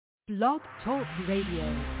Blog Talk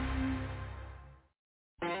Radio.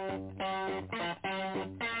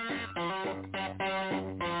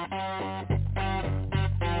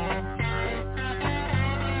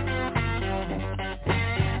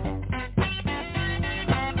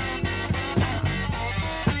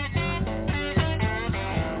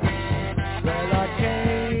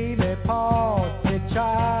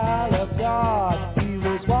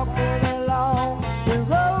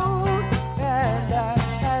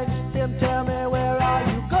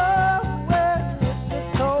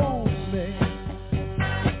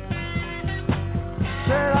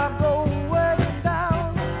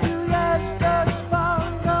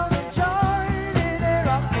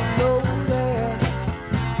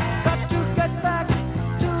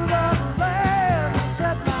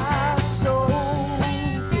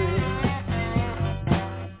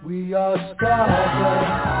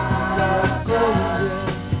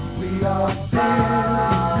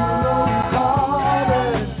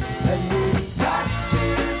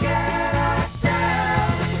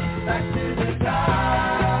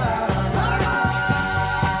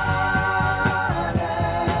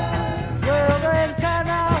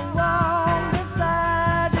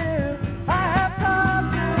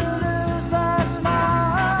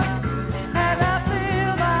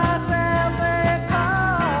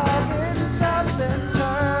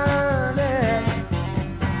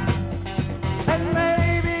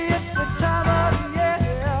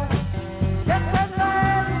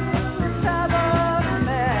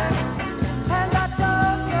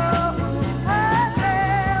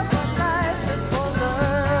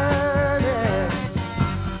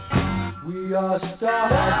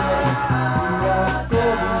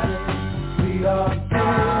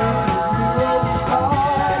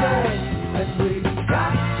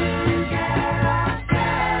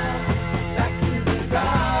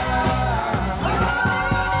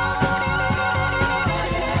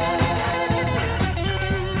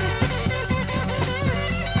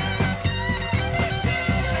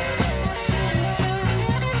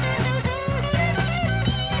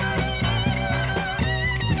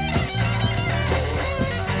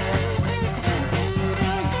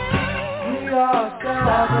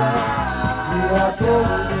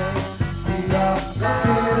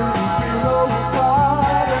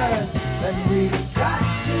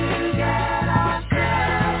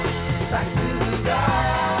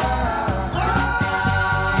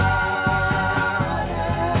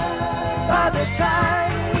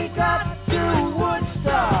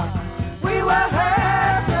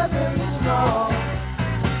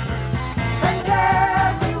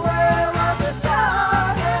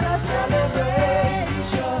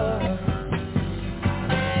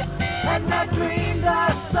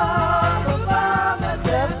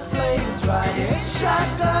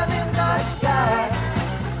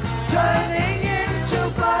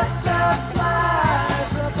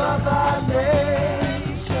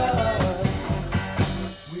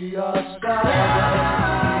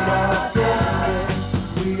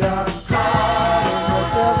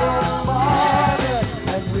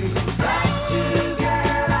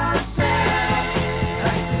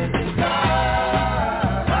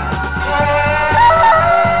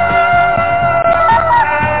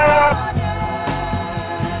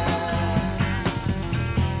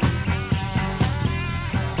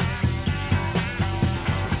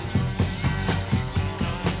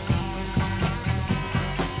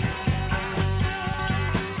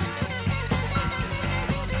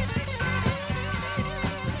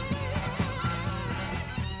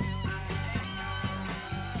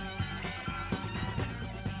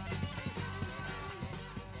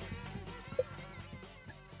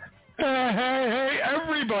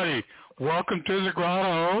 Welcome to the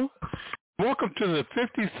Grotto. Welcome to the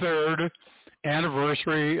 53rd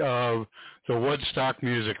anniversary of the Woodstock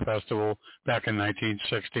Music Festival back in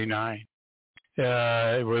 1969.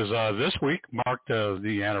 It was this week marked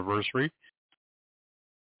the anniversary,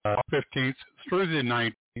 15th through the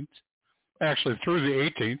 19th, actually through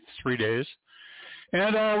the 18th, 3 days.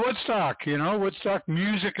 And Woodstock, Woodstock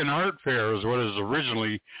Music and Art Fair is what it was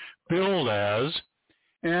originally billed as.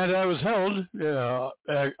 And it was held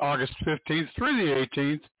August 15th through the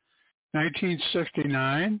 18th,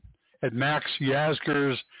 1969, at Max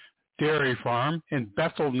Yasgur's Dairy Farm in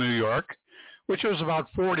Bethel, New York, which was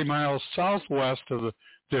about 40 miles southwest of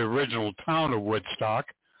the original town of Woodstock.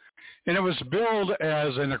 And it was billed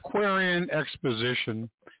as an Aquarian exposition,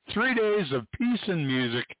 3 days of peace and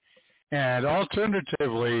music, and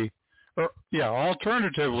alternatively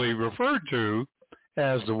referred to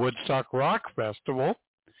as the Woodstock Rock Festival.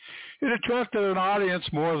 It attracted an audience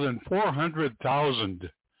more than 400,000,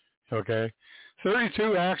 okay?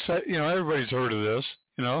 32 acts, everybody's heard of this,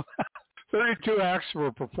 32 acts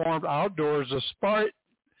were performed outdoors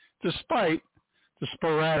despite the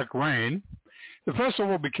sporadic rain. The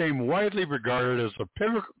festival became widely regarded as a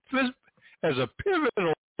pivotal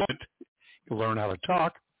moment. You learn how to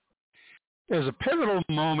talk. As a pivotal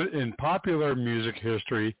moment in popular music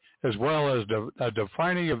history, as well as a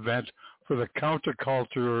defining event for the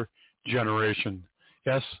counterculture generation.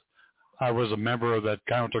 Yes, I was a member of that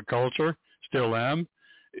counterculture, still am,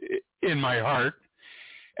 in my heart.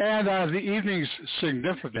 And the evening's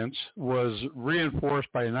significance was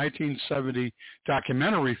reinforced by a 1970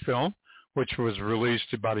 documentary film, which was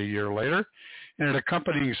released about a year later, and an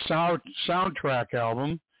accompanying soundtrack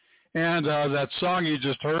album. And that song you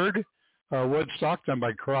just heard, Woodstock, done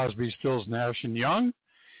by Crosby, Stills, Nash & Young,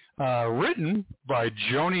 written by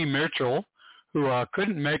Joni Mitchell, who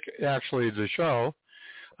couldn't make actually the show.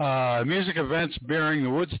 Music events bearing the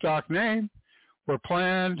Woodstock name were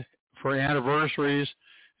planned for anniversaries,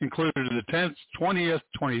 included the 10th, 20th,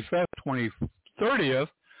 25th, 30th,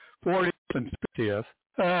 40th, and 50th.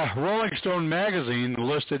 Rolling Stone magazine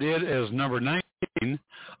listed it as number 19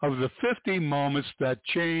 of the 50 moments that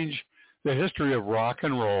changed the history of rock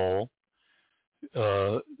and roll,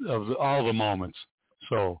 of all the moments.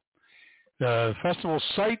 So the festival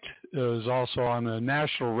site is also on the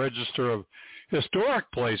National Register of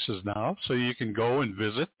Historic Places now, so you can go and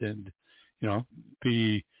visit and,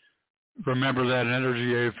 remember that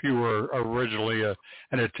energy if you were originally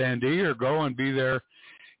an attendee, or go and be there.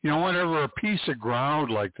 Whenever a piece of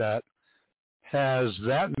ground like that has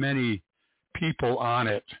that many people on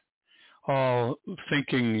it, all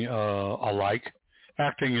thinking alike,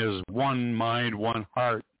 acting as one mind, one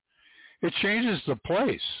heart, it changes the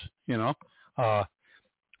place, and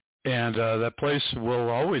that place will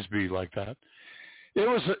always be like that. It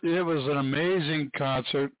was an amazing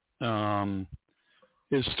concert.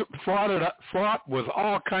 It's fraught with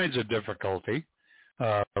all kinds of difficulty,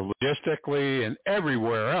 logistically and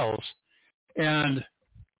everywhere else,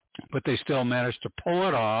 but they still managed to pull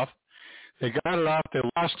it off. They got it off. They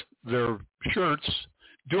lost their shirts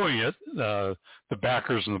doing it, the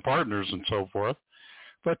backers and the partners and so forth,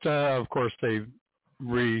 but of course they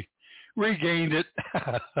regained it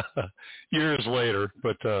years later.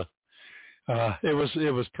 But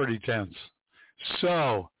it was pretty tense.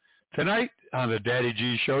 So tonight on the Daddy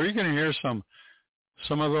G Show, you're going to hear some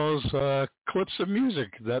of those clips of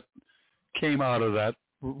music that came out of that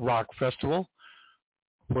rock festival,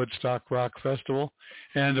 Woodstock Rock Festival.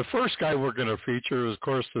 And the first guy we're going to feature, of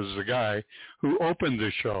course, is the guy who opened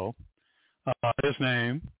the show. His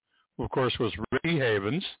name, of course, was Richie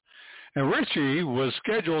Havens. And Richie was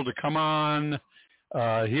scheduled to come on.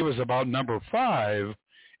 He was about number 5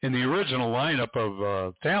 in the original lineup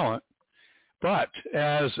of talent. But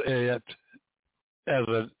as it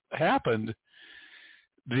happened,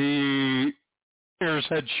 the players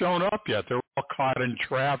had shown up yet. They were all caught in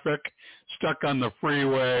traffic, stuck on the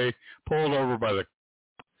freeway, pulled over by the,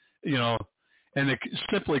 and they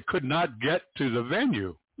simply could not get to the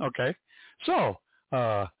venue. Okay, so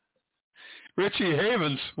Richie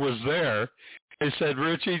Havens was there. They said,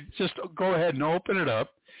 Richie, just go ahead and open it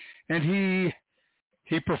up, and he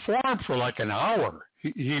performed for like an hour.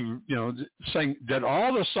 He did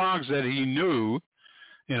all the songs that he knew,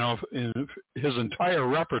 in his entire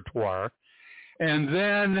repertoire. And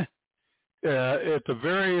then at the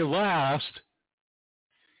very last,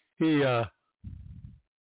 he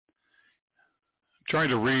trying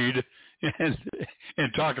to read and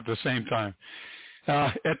talk at the same time.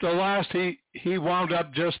 At the last, he wound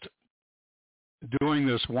up just doing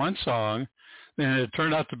this one song, and it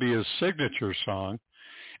turned out to be his signature song,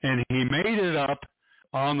 and he made it up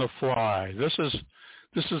on the fly. This is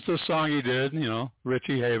the song he did,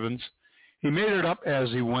 Richie Havens. He made it up as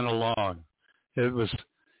he went along. It was,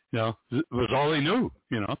 it was all he knew,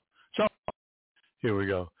 So here we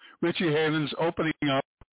go. Richie Havens opening up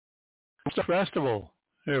the festival.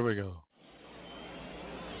 Here we go.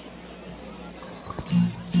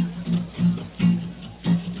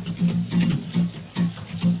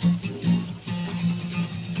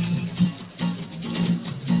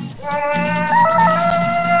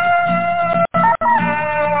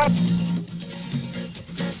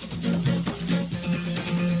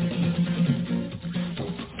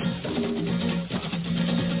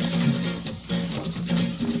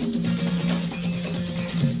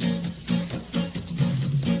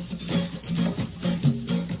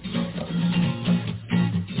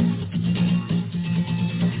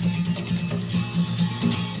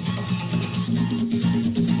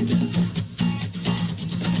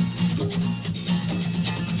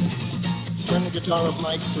 Turn the guitar up,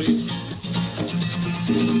 Mike, please.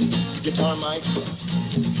 Guitar mic.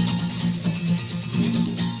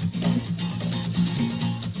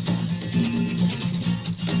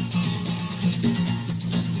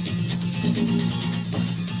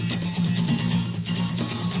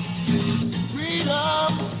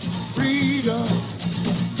 Freedom, freedom,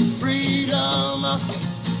 freedom,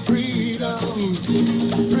 freedom,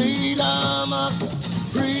 freedom,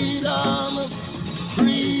 freedom,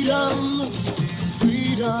 freedom,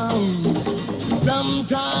 freedom.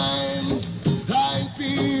 Sometimes I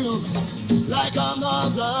feel like a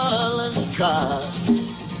motherless child.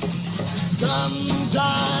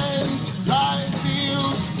 Sometimes I feel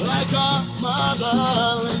like a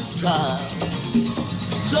motherless child.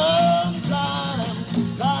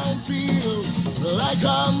 Sometimes I feel like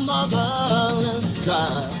a motherless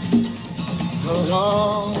child.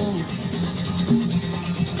 Along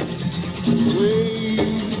the way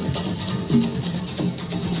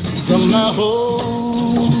from my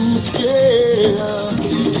home, yeah,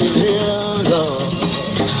 Lord.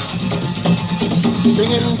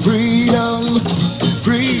 Singing freedom,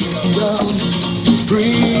 freedom,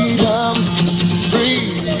 freedom,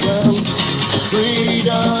 freedom,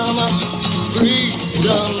 freedom,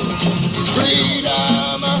 freedom, freedom,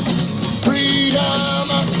 freedom,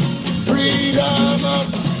 freedom,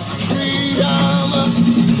 freedom.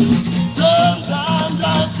 Sometimes I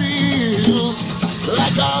feel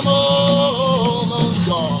like I'm almost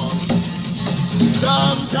gone.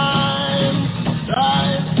 Sometimes I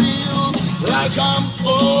feel like I'm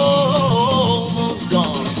almost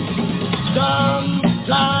gone.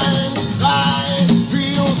 Sometimes I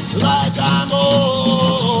feel like I'm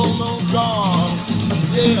almost gone.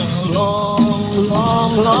 Yeah, long,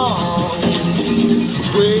 long, long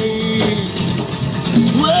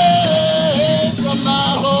way from my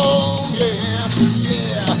home. Yeah,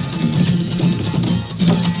 yeah.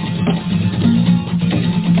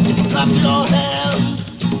 Clap your hands,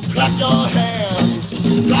 clap your hands,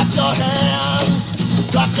 clap your hands,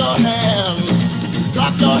 clap your hands,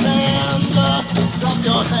 clap your hands, clap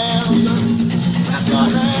your hands, clap your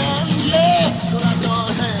hands, yeah, clap your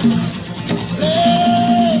hands.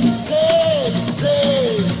 Hey, hey, hey,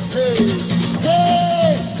 hey, hey,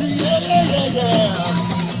 yeah, yeah, yeah,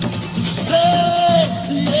 hey,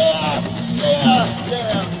 yeah, yeah,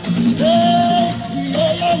 yeah, hey,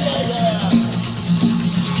 yeah, yeah, yeah.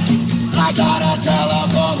 I got a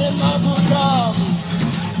telephone in my bosom,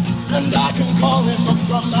 and I can call him up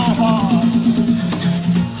from my heart.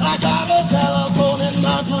 I got a telephone in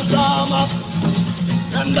my bosom,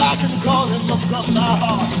 and I can call him up from my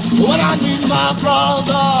heart. When I need my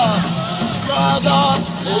brother,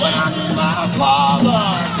 when I need my father,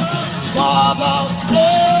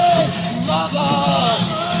 hey, mother,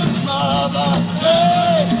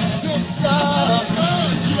 hey, sister,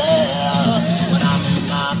 yeah. When I need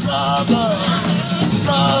my brother,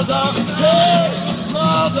 hey,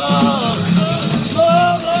 mother,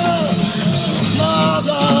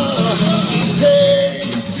 hey,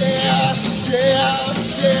 yeah, yeah,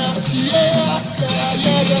 yeah, yeah,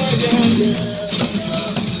 yeah, yeah, yeah.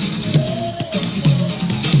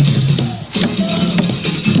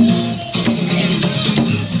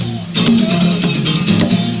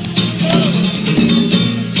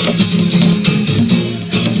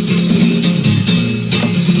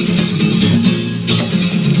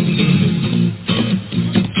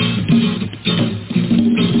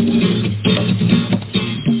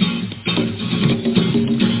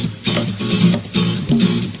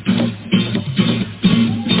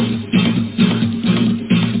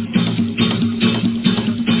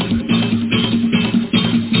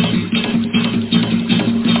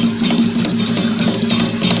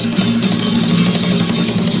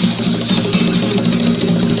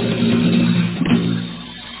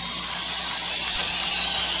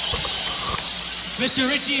 Mr.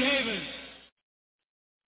 Richie Havens.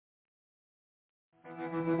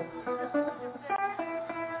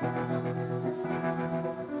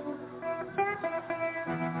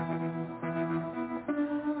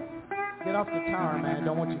 Get off the tower, man.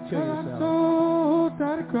 Don't want you to kill yourself. I'm so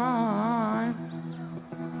tired of crying.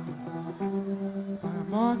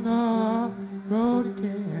 I'm on the road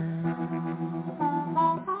again.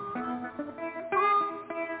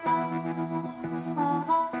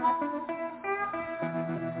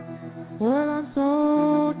 Well, I'm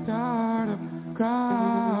so tired of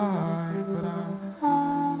crying, but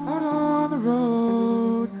I'm out on the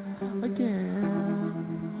road again.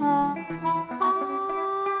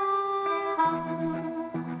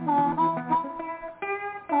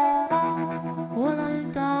 Well, I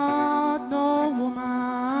ain't got no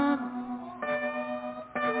woman,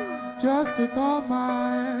 just with all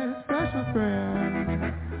my special friends.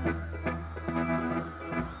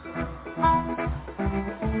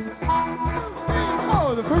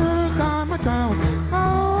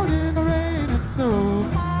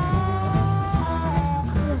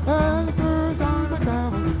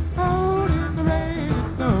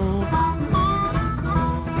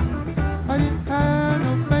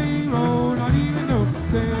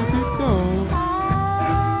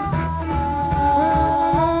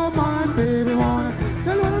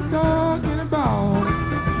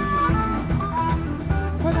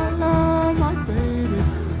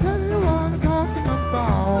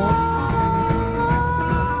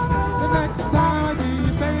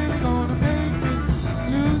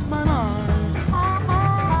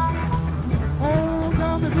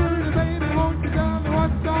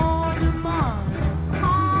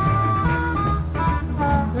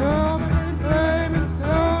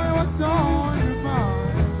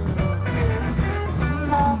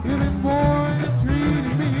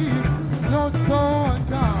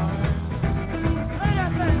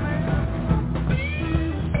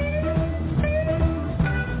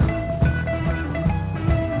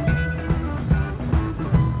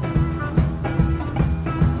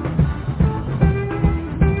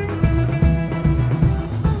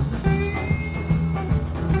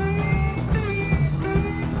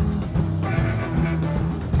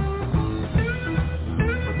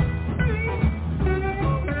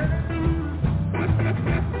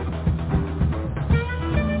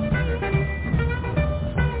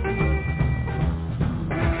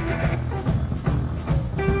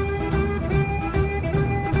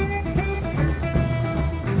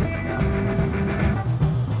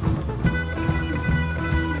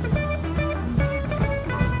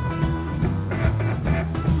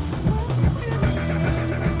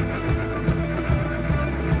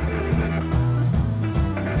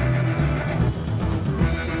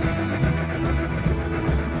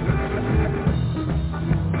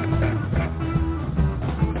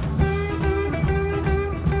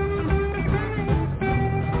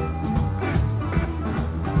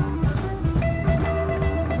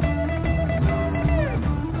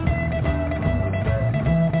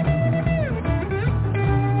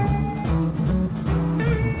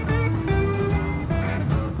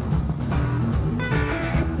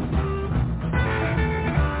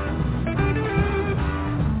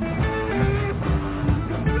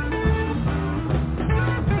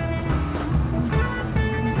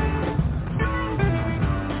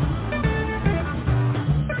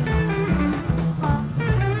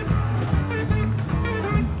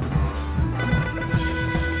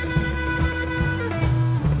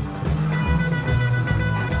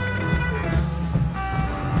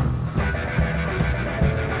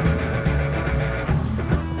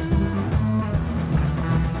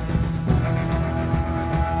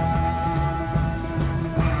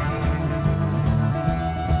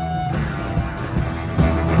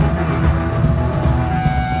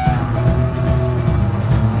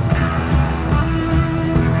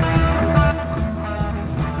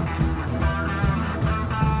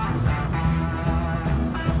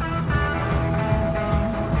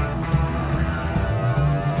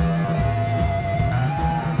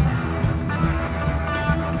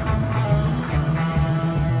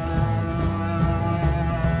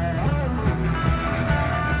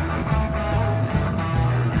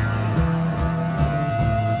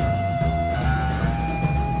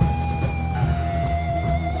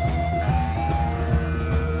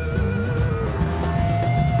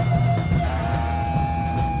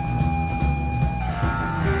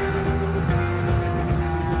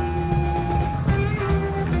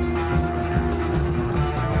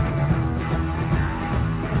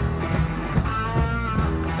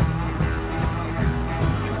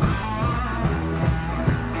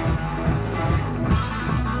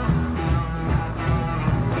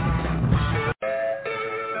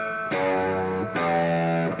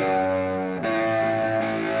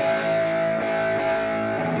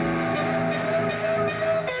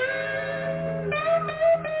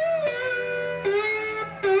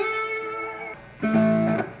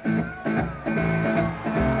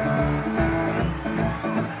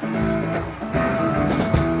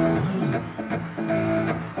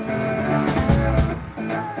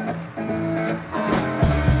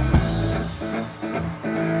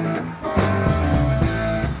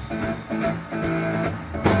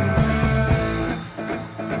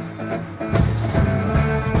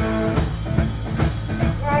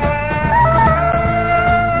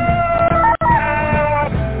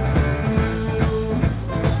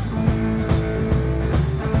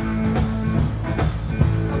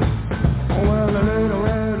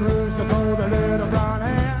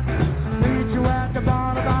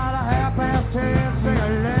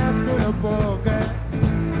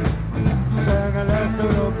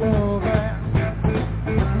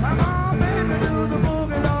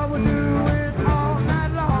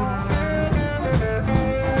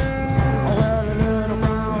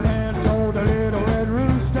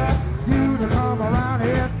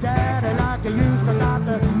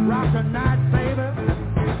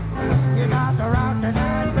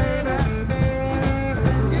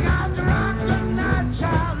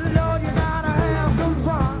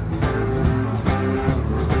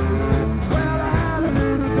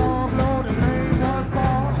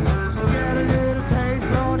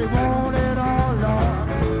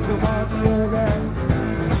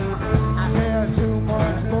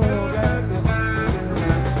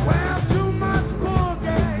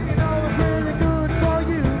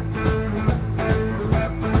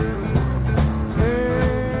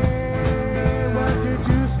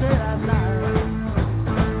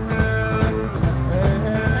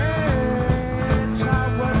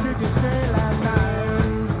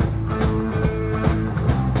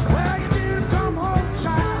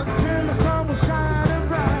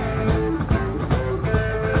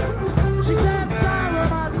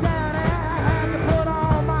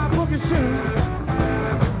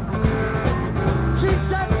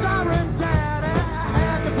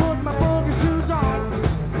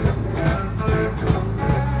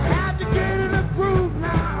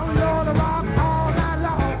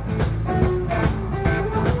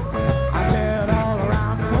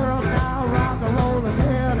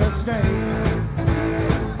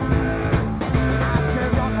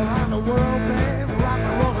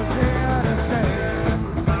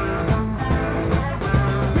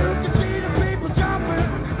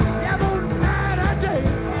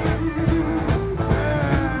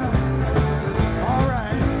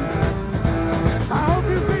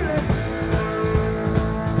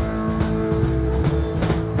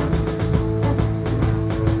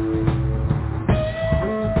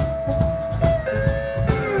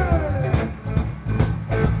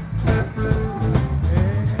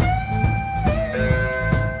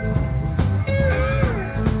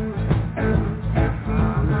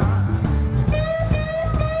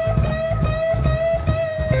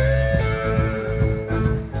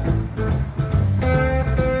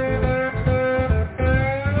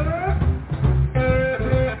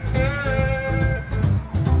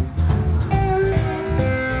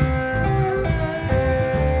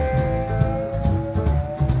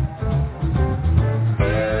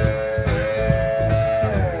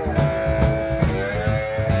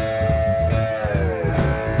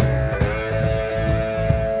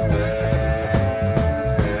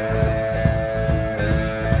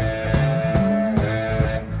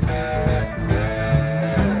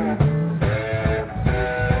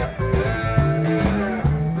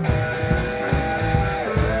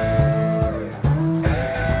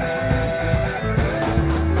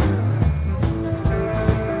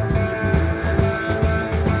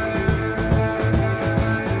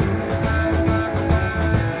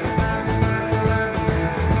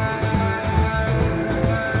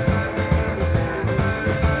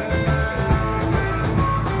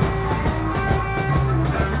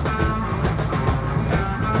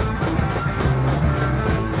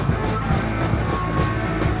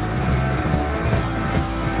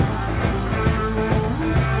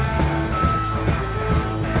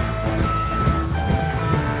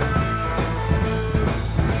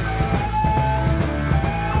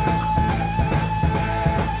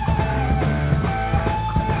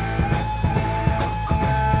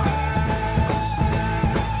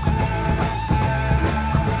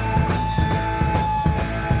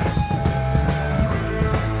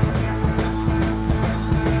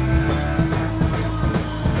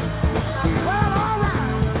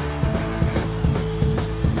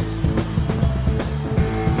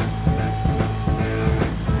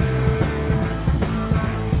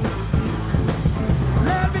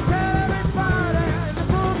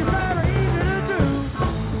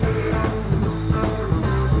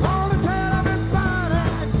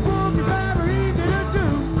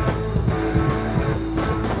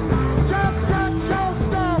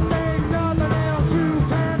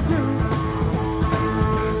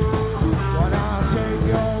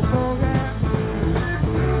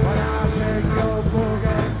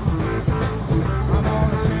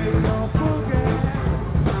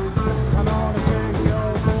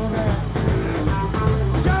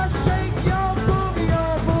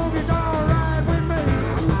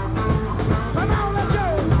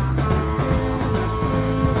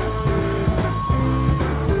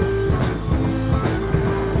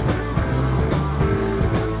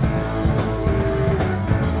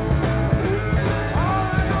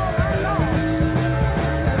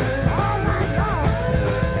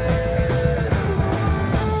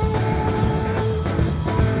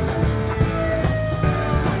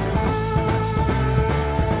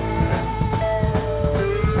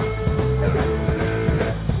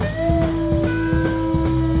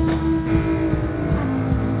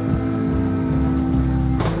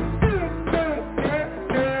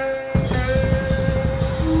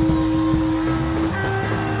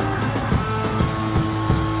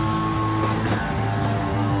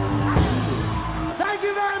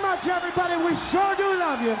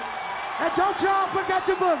 on, y'all, forget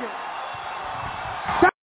your boogie.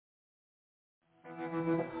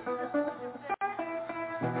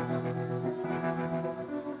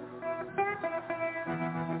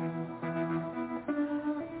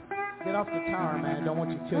 Get off the tower, man. Don't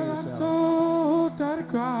want you to kill yourself. I'm so tired of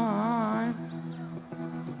crying.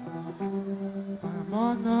 I'm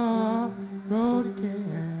on the road again.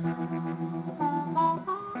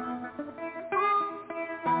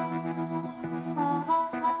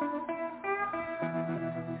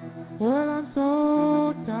 Well, I'm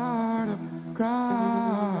so tired of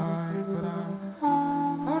crying, but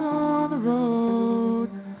I'm out on the road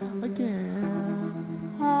again.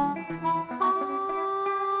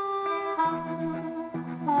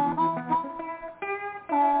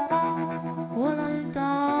 Well, I ain't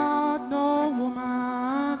got no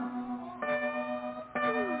woman,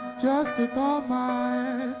 just to call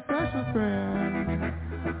my special friend.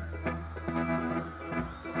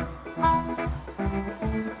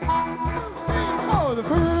 Oh, the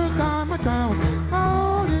first time I traveled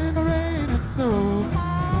out in the rain and snow.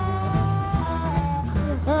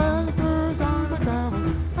 Well, the first time I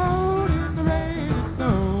traveled out in the rain and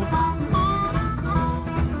snow.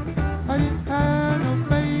 I didn't have no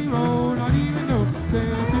payroll, not even no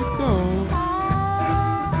place to go.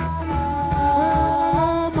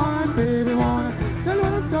 Well, my baby wanna tell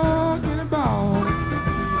what I'm talking about.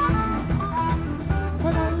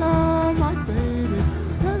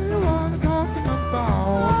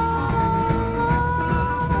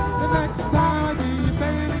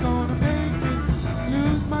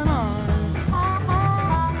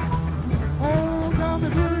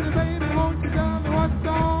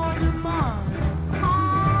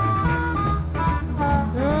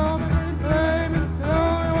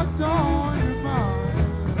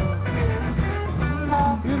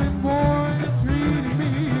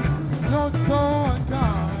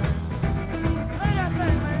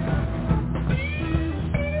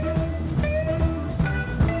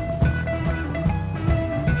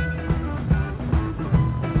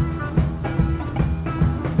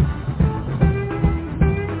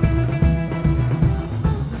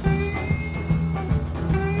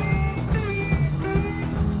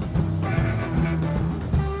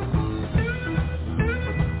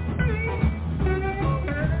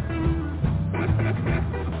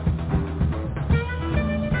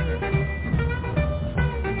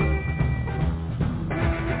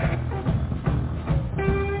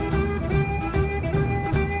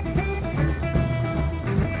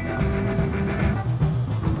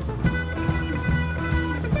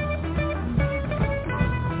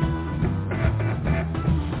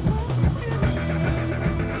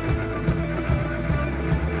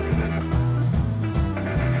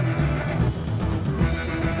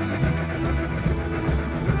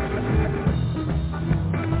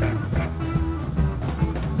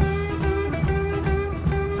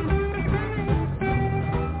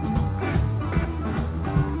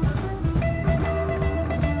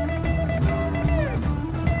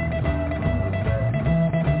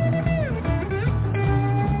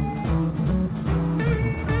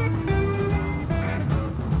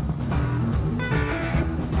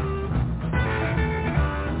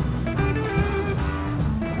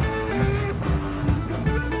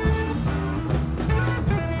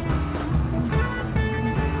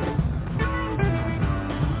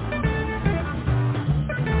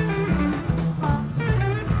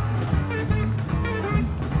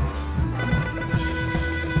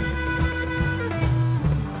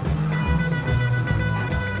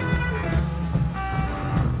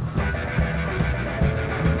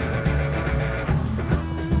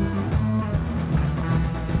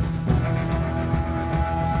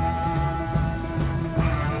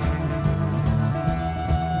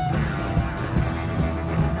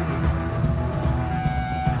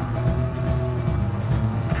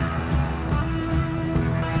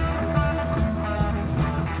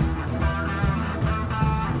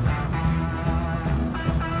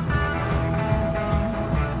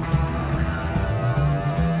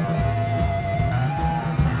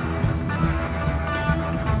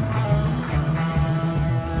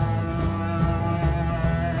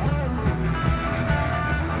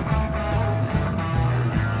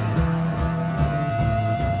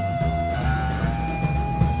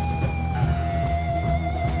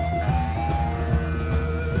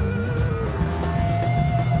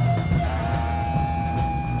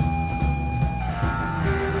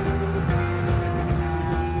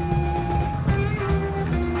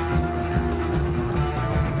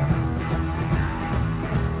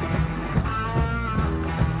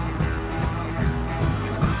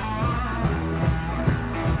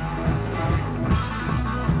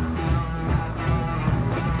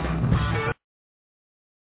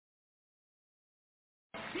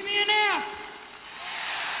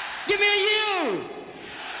 Give me a U.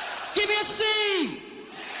 Give me a C.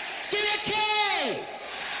 Give me a K.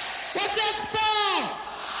 What's that spell?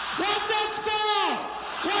 What's that spell?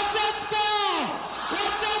 What's that spell?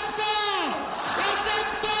 What's that spell? What's that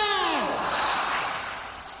spell?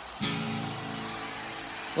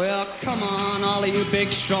 Well, come on, all of you big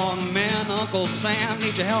strong men. Uncle Sam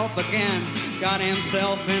needs your help again. Got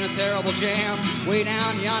himself in a terrible jam way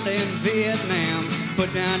down yonder in Vietnam.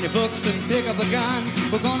 Put down your books and pick up a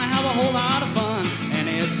gun. We're gonna have a whole lot of fun. And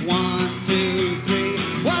it's 1, 2,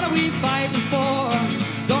 3. What are we fighting for?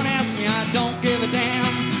 Don't ask me, I don't give a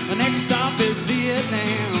damn. The next stop is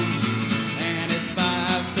Vietnam. And it's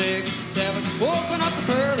 5, 6, 7. Open up the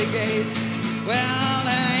pearly gates. Well,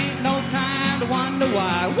 there ain't no time to wonder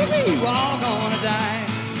why. We're all gonna die.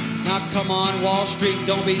 Now come on, Wall Street,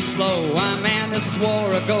 don't be slow. Man, this is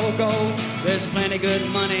war a go-go. There's plenty good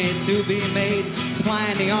money to be made,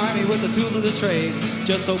 supplying the army with the tools of the trade.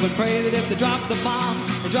 Just hope and pray that if they drop the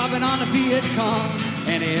bomb, they drop it on the Viet Cong.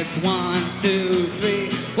 And it's 1, 2,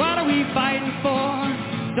 3. What are we fighting for?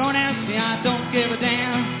 Don't ask me, I don't give a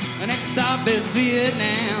damn. The next stop is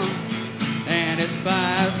Vietnam. And it's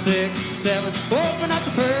 5, 6, 7. Open up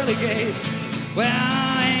the pearly gates. Well,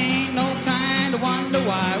 ain't no time to wonder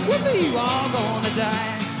why. We're all gonna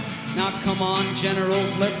die. Now come on,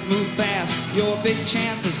 generals, let's move fast. Your big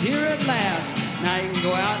chance is here at last. Now you can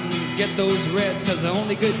go out and get those reds, cause the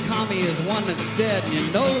only good commie is one that's dead. And you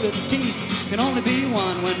know that peace can only be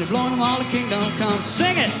one. When they're blowing them all, the kingdom comes.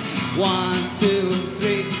 Sing it! 1, 2,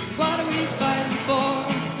 3. What are we fighting for?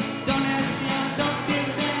 Don't ask me, I don't give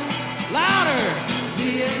a damn. Louder!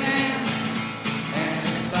 Vietnam. And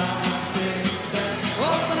it's 5, 6, 7.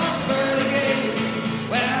 Open up the pearly gates.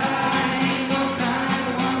 Well, ain't no time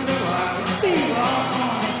to wonder why.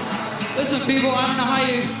 Listen, people, I don't know how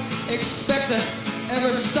you expect to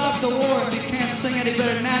ever stop the war if you can't sing any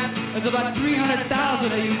better than that. There's about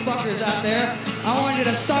 300,000 of you fuckers out there. I want you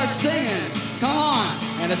to start singing. Come on.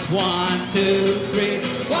 And it's 1, 2,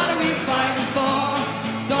 3. What are we fighting for?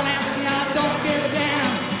 Don't ask me, I don't give a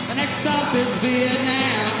damn. The next stop is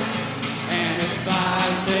Vietnam. And it's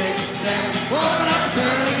 5, 6, 7. Open up the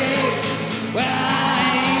pearly gates. Well,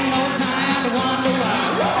 ain't no time to wonder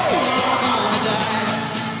why. We're all gonna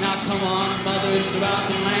die. Now come on, mothers throughout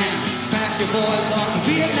the land. Pack your boys off to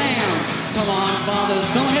Vietnam. Come on, fathers,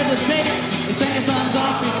 don't hesitate. You send your sons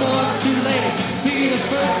off before it's too late. Be the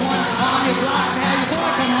first one on your block to have your boy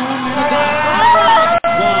come home in the box.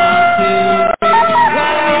 1, 2, 3.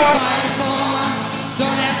 What are you fighting for?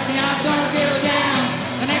 Don't ask me, I don't give a damn.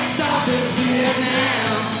 The next stop is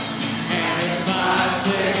Vietnam. And it's 5,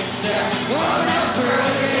 6, 7. Open up the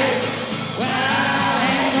pearly gates. Well,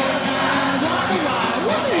 ain't no time to wonder why.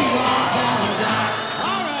 We're all gonna die.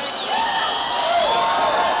 All right.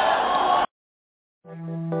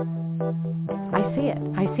 I see it.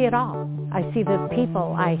 I see it all. I see the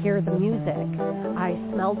people. I hear the music. I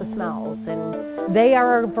smell the smells. And they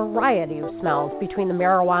are a variety of smells between the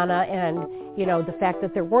marijuana and, you know, the fact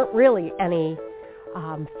that there weren't really any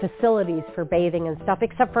facilities for bathing and stuff,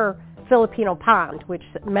 except for Filipino Pond, which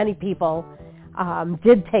many people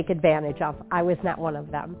did take advantage of. I was not one of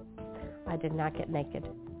them. I did not get naked.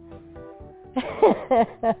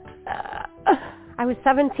 I was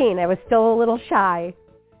 17. I was still a little shy.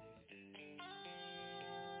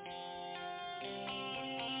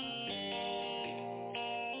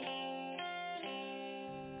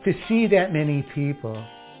 To see that many people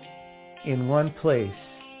in one place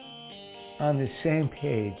on the same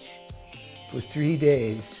page for 3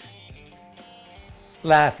 days,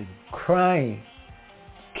 laughing, crying,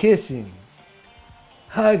 kissing,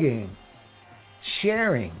 hugging,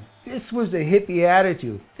 sharing. This was a hippie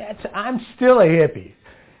attitude. I'm still a hippie,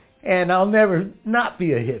 and I'll never not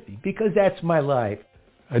be a hippie because that's my life.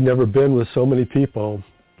 I'd never been with so many people,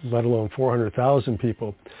 let alone 400,000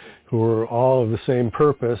 people, who were all of the same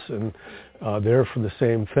purpose and there for the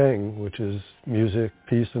same thing, which is music,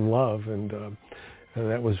 peace, and love. And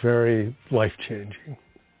that was very life-changing.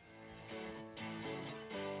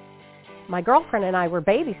 My girlfriend and I were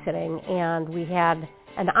babysitting, and we had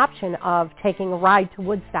an option of taking a ride to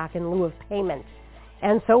Woodstock in lieu of payment.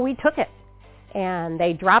 And so we took it. And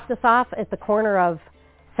they dropped us off at the corner of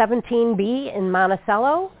 17B in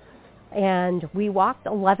Monticello, and we walked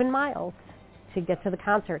 11 miles to get to the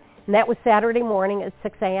concert. And that was Saturday morning at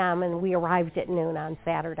 6 a.m., and we arrived at noon on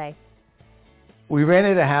Saturday. We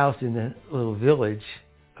rented a house in the little village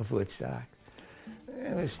of Woodstock.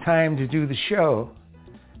 It was time to do the show.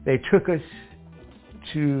 They took us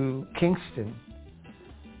to Kingston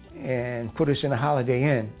and put us in a Holiday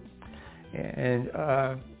Inn. And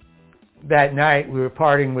that night we were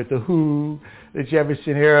partying with the Who, the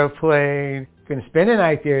Jefferson Airplane. Going to spend the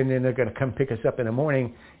night there, and then they're going to come pick us up in the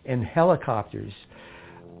morning in helicopters.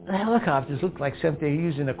 The helicopters looked like something they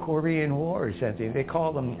used in the Korean War or something. They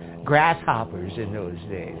called them grasshoppers in those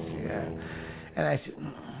days. Yeah. And I said,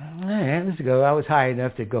 all right, let's go. I was high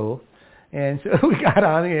enough to go. And so we got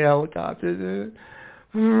on the helicopter.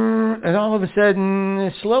 And all of a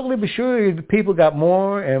sudden, slowly but surely, the people got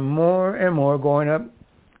more and more and more going up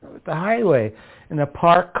the highway. And the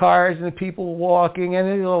parked cars and the people walking, and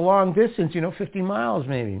it was a long distance, 50 miles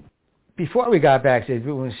maybe. Before we got backstage,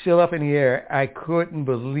 we were still up in the air. I couldn't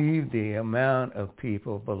believe the amount of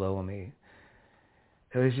people below me.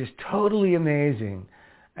 It was just totally amazing.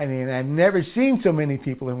 I mean, I've never seen so many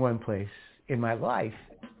people in one place in my life.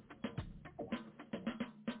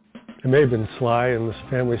 It may have been Sly and the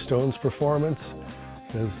Family Stones performance.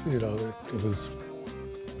 It was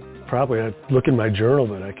probably, I look in my journal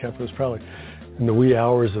that I kept, it was probably in the wee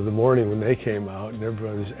hours of the morning when they came out, and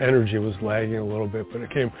everybody's energy was lagging a little bit, but it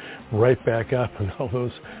came right back up, and all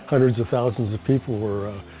those hundreds of thousands of people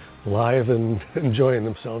were live and enjoying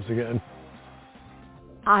themselves again.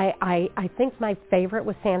 I think my favorite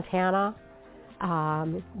was Santana.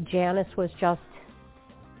 Janis was just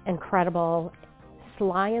incredible.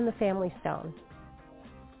 Sly and the Family Stone.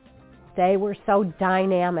 They were so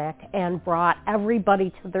dynamic and brought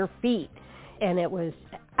everybody to their feet, and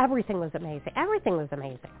everything was amazing. Everything was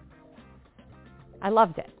amazing. I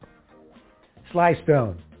loved it. Sly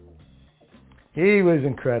Stone. He was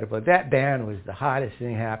incredible. That band was the hottest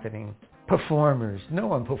thing happening. Performers. No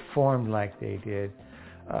one performed like they did.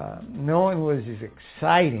 No one was as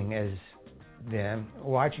exciting as them,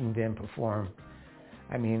 watching them perform.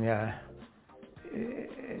 I mean,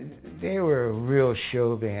 they were a real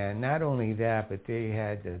show band. Not only that, but they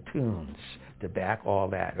had the tunes to back all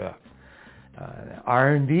that up.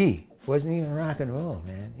 R&B. Wasn't even rock and roll,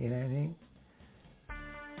 man. You know what I mean?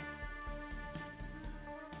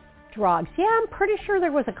 Drugs. Yeah, I'm pretty sure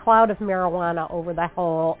there was a cloud of marijuana over the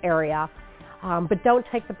whole area. But don't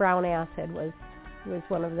take the brown acid was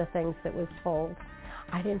one of the things that was told.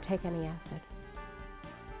 I didn't take any acid.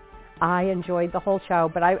 I enjoyed the whole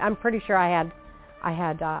show, but I'm pretty sure I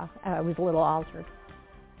was a little altered.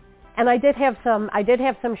 And I did have some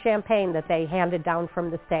champagne that they handed down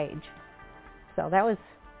from the stage. So that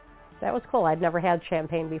was cool. I'd never had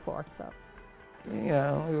champagne before, so. We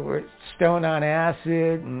were stoned on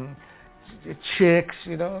acid and the chicks,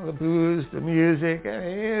 the booze, the music. I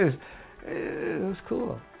mean, it was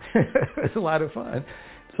cool. It was a lot of fun.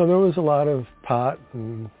 So there was a lot of pot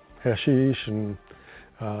and hashish, and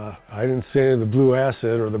I didn't see any of the blue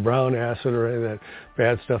acid or the brown acid or any of that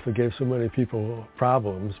bad stuff that gave so many people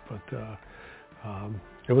problems, but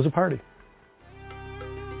it was a party.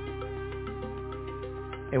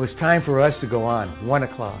 It was time for us to go on, 1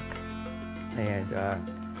 o'clock. And,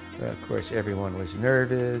 of course, everyone was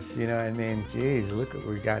nervous, I mean, geez, look what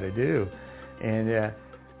we got to do. And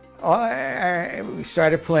we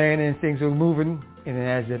started playing and things were moving, and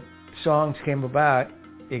as the songs came about,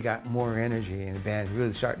 it got more energy, and the band's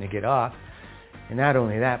really starting to get off. And not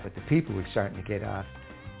only that, but the people were starting to get off.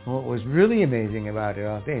 And what was really amazing about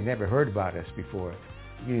it, they had never heard about us before.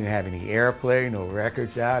 We didn't have any airplay, no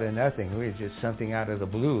records out, or nothing. We were just something out of the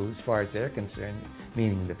blue as far as they're concerned,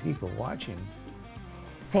 meaning the people watching.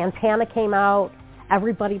 Santana came out.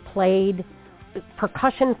 Everybody played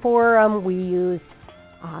percussion for them. We used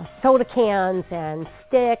soda cans and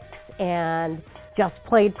sticks and just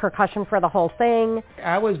played percussion for the whole thing.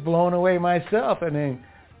 I was blown away myself. I mean,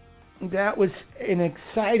 that was an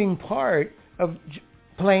exciting part of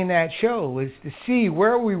playing that show, was to see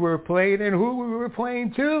where we were playing and who we were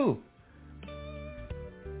playing to.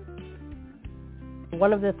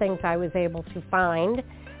 One of the things I was able to find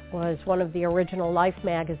was one of the original Life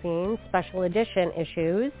magazine special edition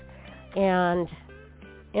issues, and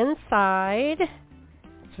inside,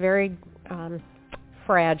 it's very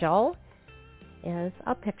fragile, is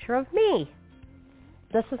a picture of me.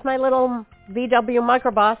 This is my little VW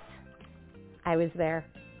microbus. I was there.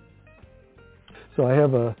 So I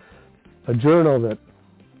have a journal that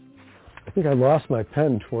I think I lost my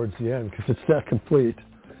pen towards the end because it's not complete.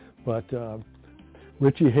 But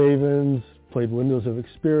Richie Havens played Windows of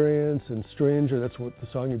Experience and Stranger. That's what the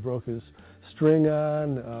song he broke his string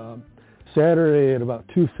on. Saturday at about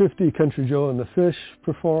 2:50, Country Joe and the Fish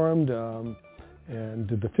performed and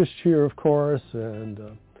did the Fish Cheer, of course, and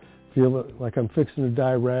Feel Like I'm Fixing to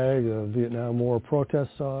Die Rag, a Vietnam War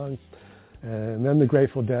protest song. And then the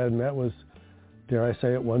Grateful Dead, and that was, dare I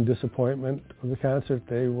say it, one disappointment of the concert.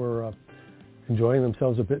 They were enjoying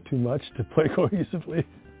themselves a bit too much to play cohesively.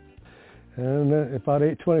 And about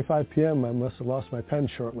 8:25 p.m., I must have lost my pen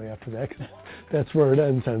shortly after that, 'cause that's where it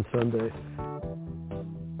ends on Sunday.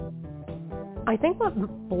 I think what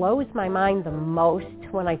blows my mind the most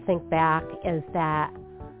when I think back is that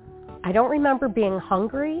I don't remember being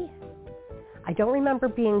hungry. I don't remember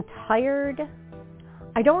being tired.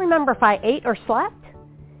 I don't remember if I ate or slept,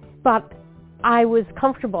 but I was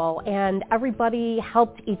comfortable and everybody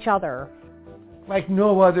helped each other. Like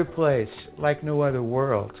no other place, like no other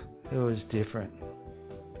world. It was different.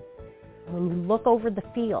 When you look over the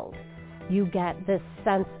field, you get this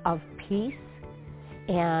sense of peace,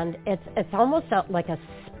 and it's almost like a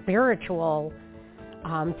spiritual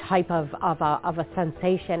type of a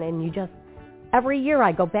sensation. And you just, every year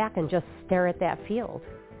I go back and just stare at that field.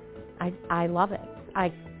 I love it.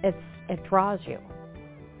 It draws you.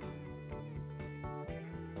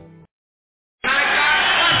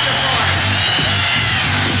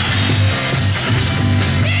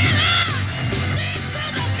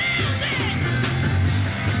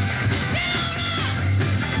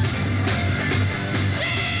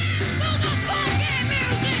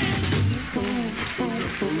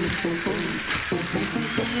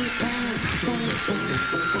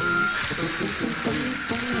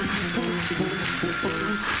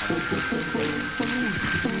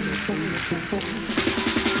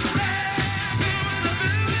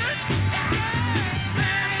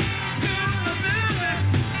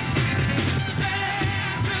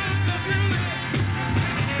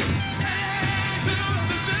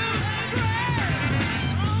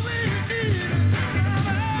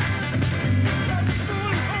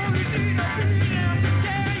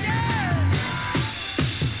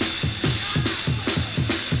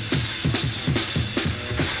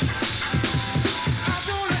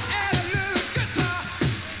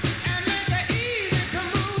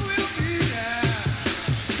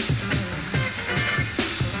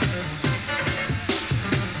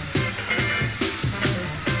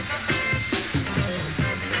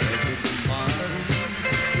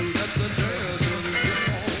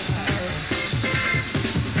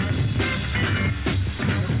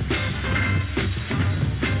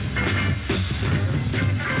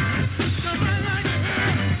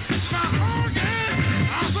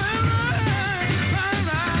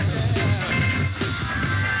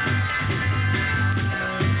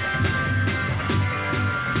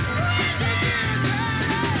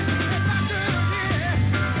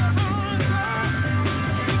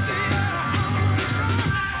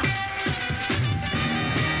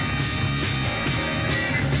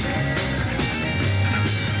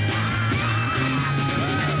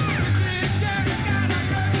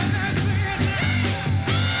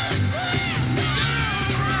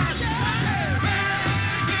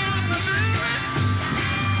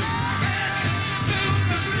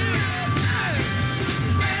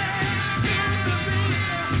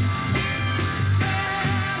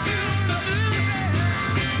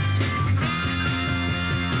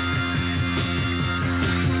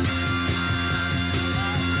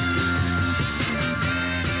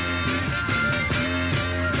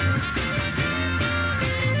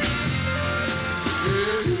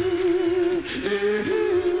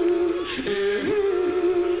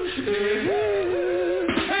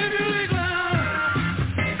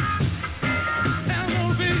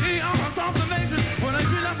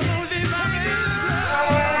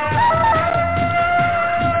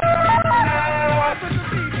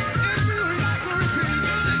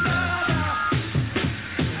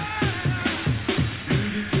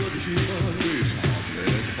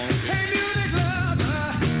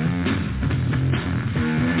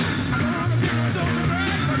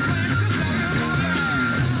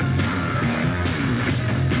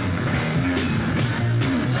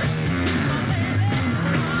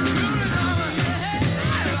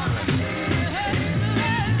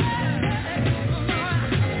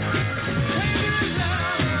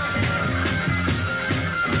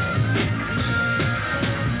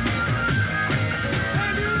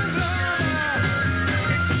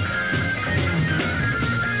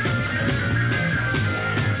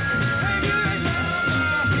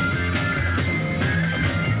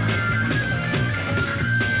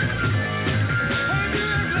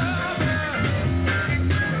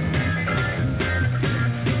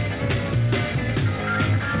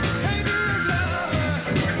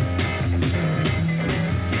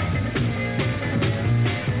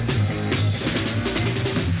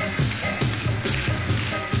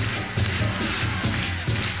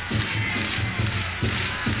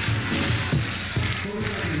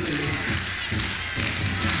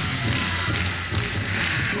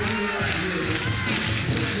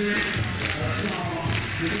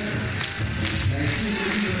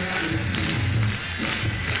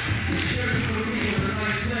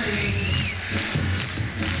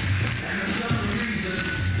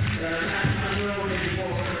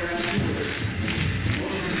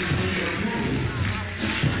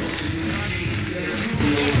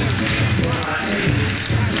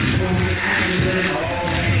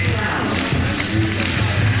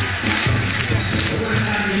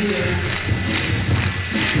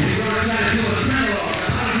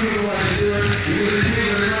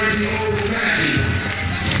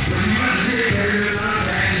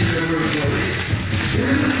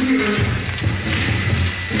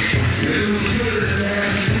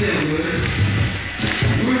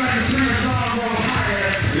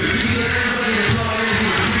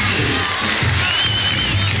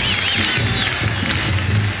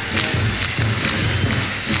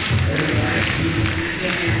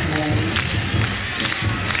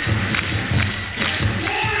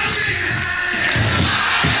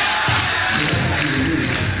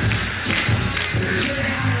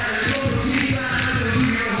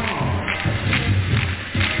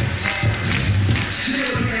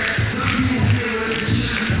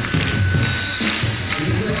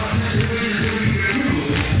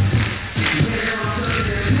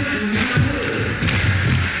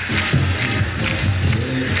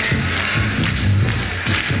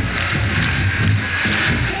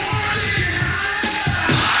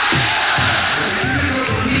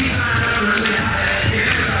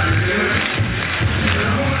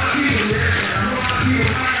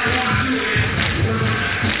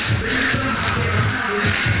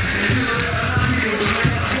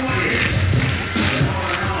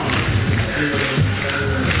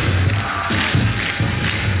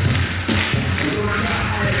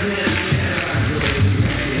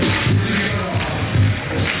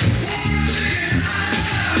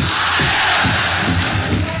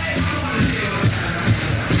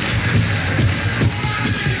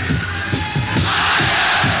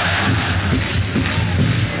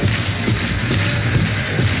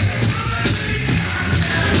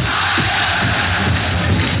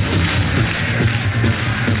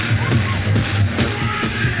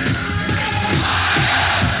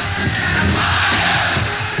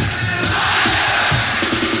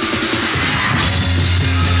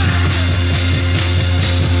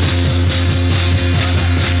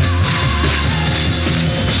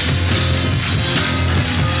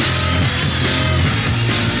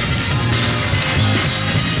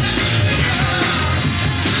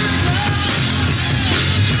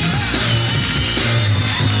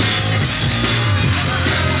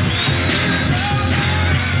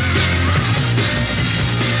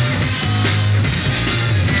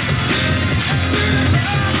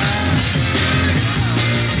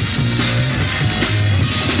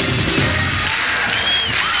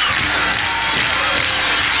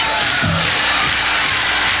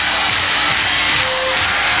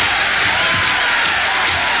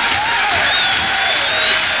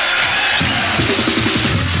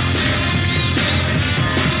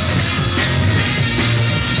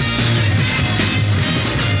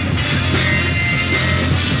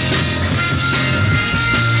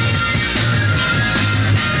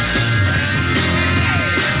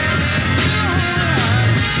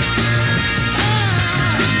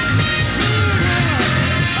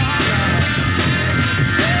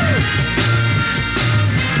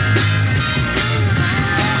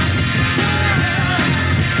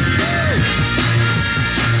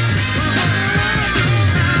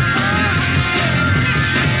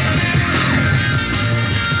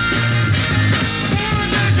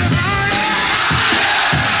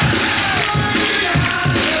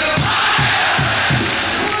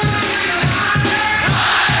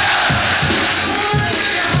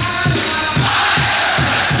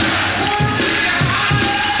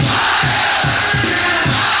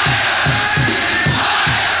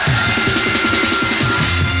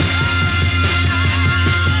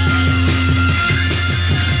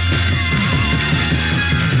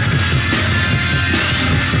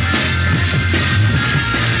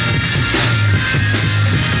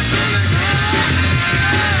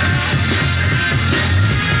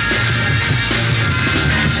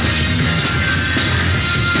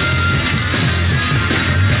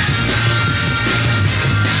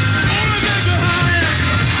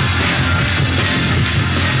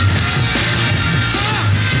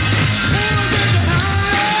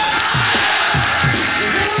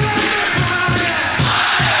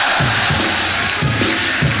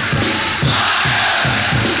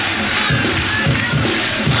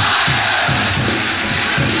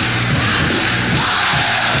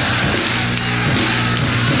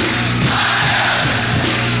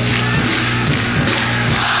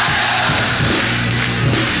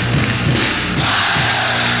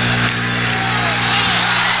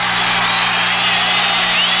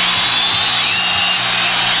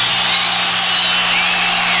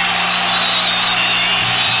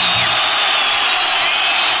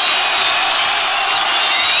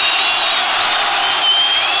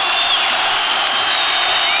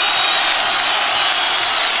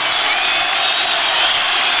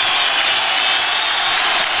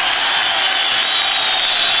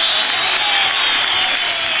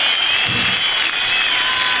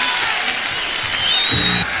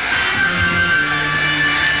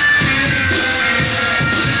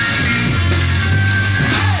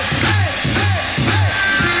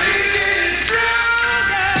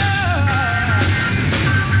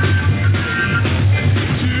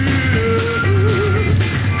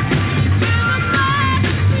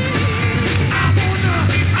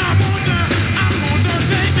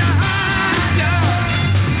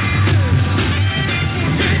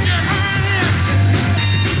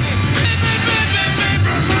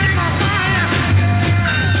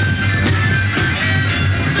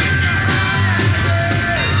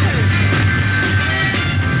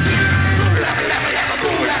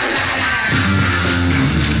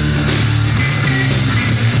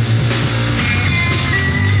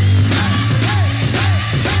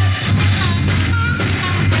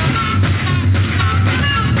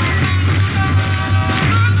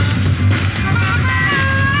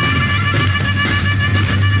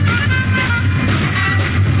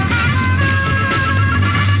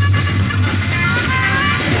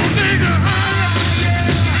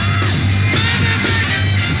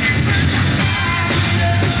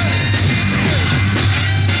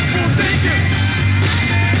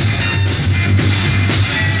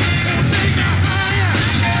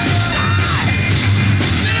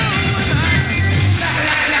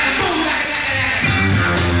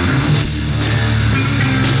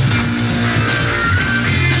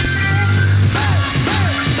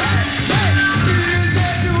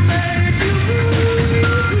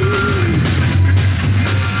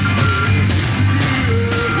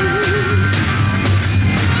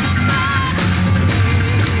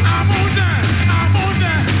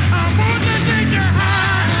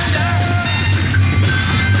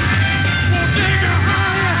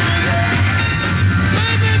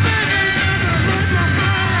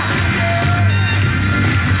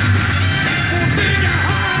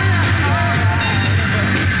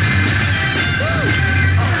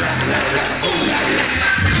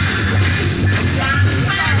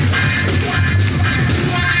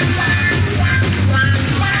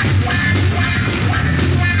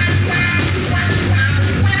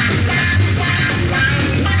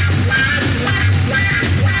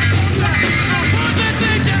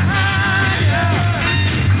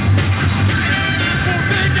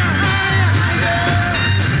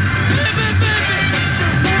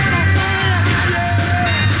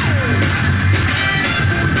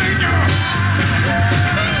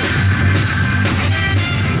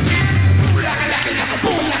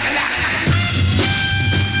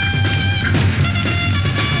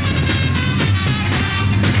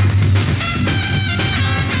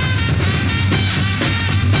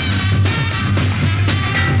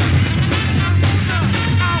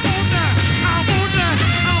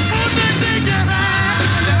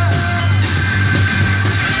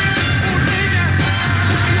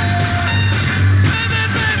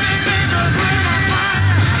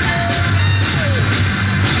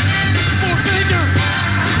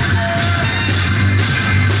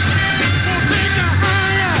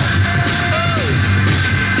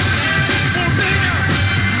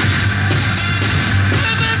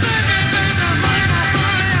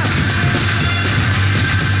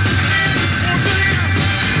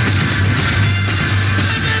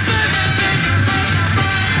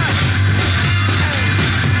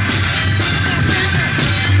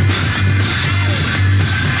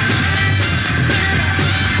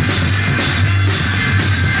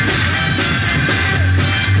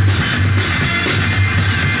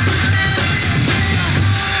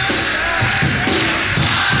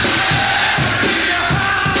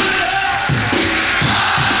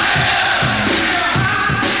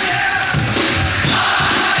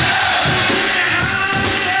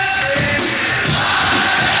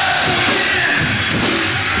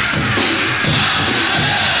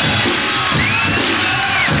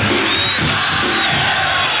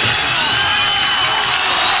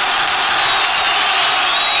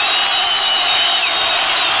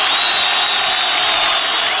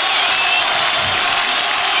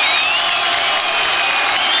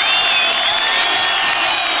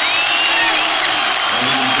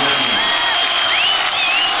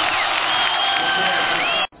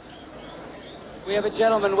 a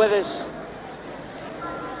gentleman with us.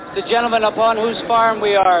 The gentleman upon whose farm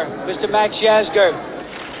we are, Mr. Max Yasgur.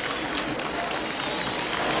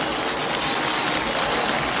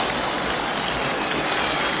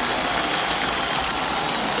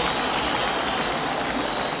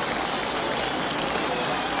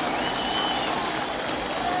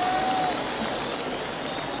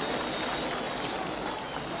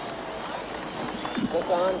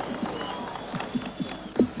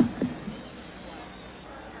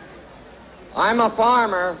 I'm a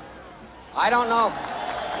farmer. I don't know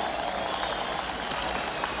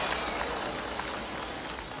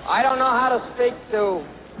how to speak to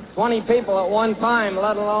 20 people at one time,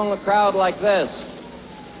 let alone a crowd like this.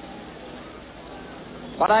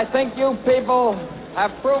 But I think you people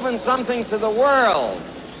have proven something to the world.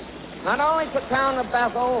 Not only to the town of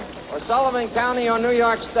Bethel or Sullivan County or New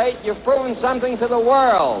York State, you've proven something to the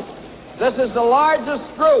world. This is the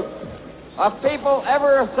largest group of people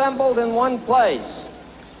ever assembled in one place.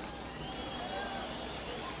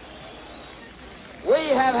 We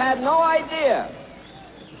have had no idea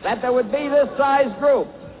that there would be this size group.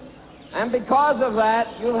 And because of that,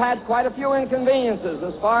 you've had quite a few inconveniences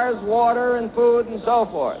as far as water and food and so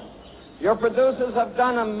forth. Your producers have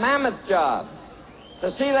done a mammoth job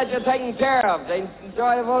to see that you're taken care of. They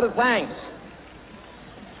enjoy a vote of thanks.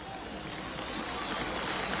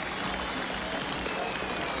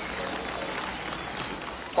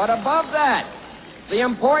 But above that, the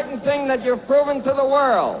important thing that you've proven to the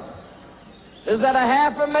world is that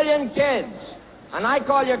 500,000 kids, and I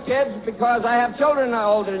call you kids because I have children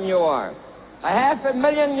older than you are,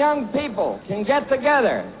 500,000 young people can get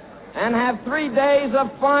together and have 3 days of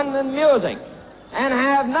fun and music, and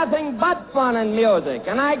have nothing but fun and music,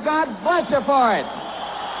 and I God bless you for it.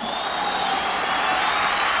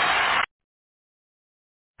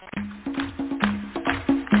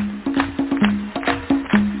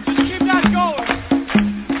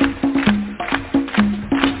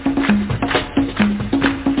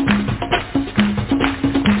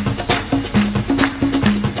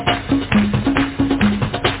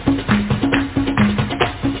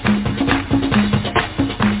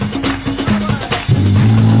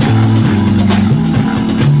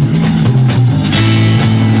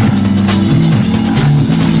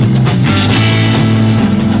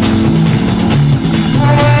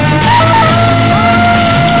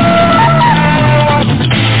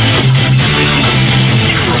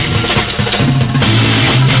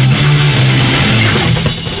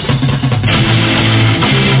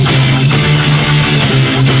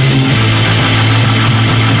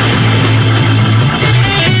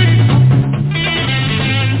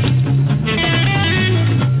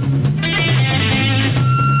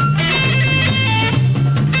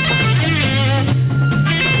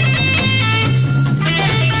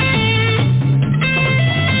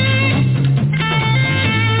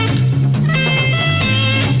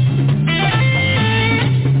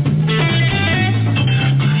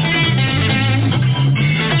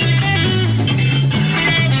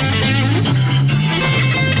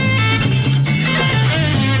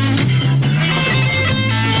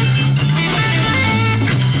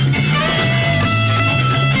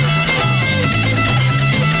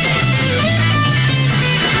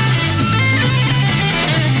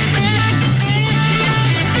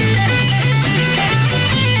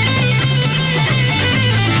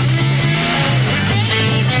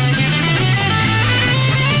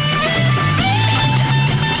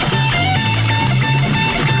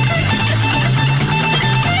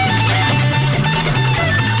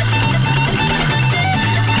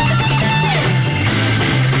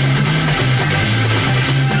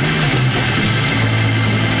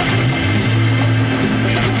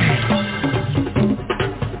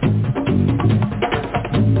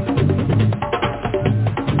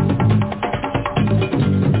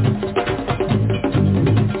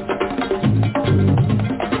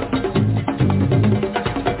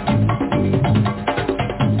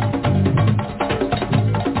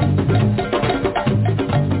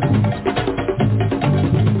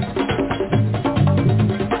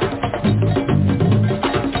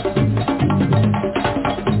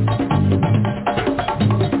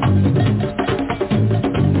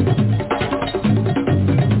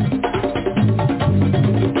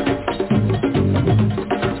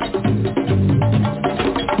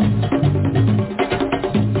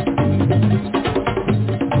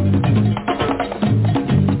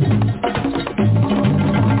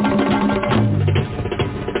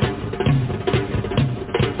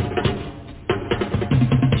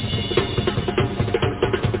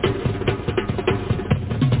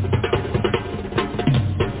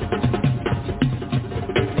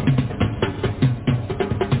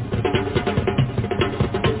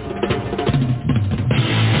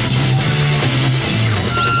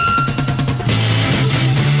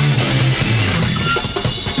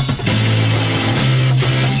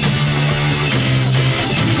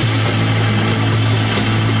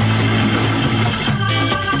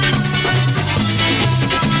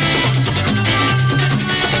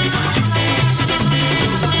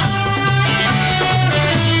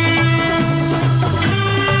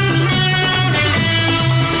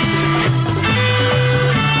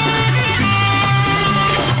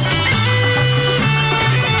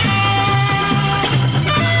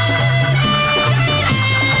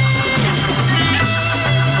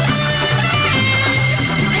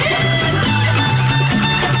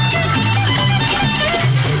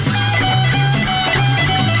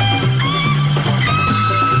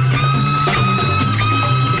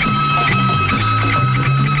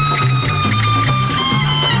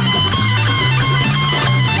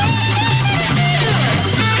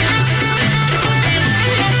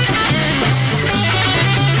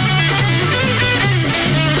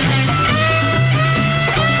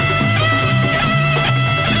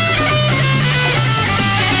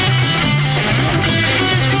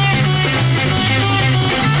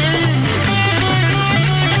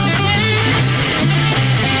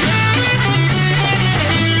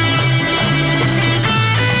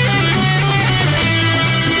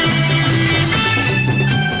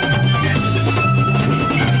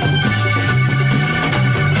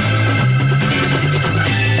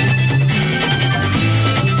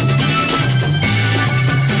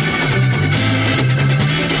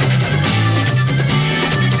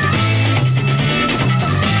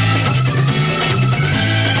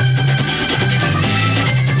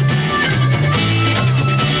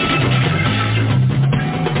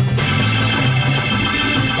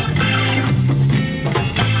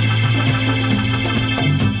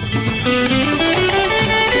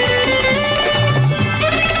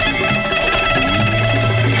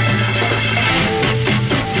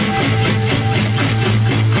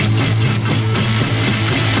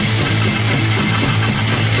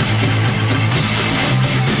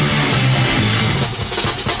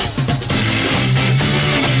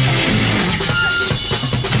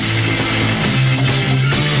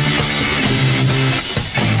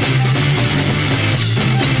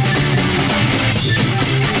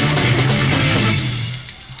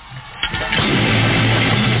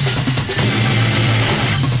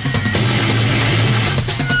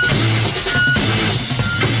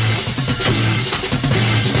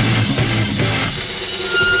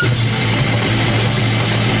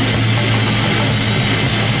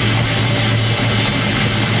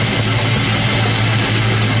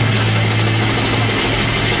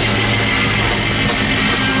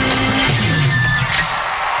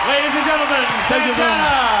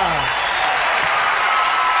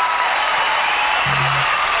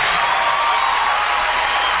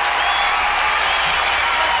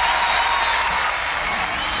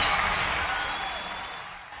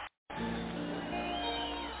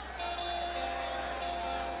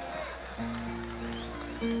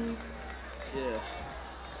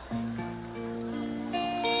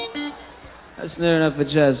 That's near enough for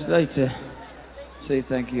jazz. I'd like to say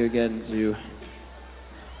thank you again to you.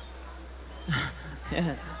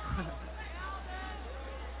 Yeah.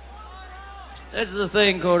 This is a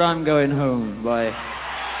thing called I'm Going Home by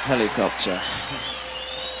Helicopter.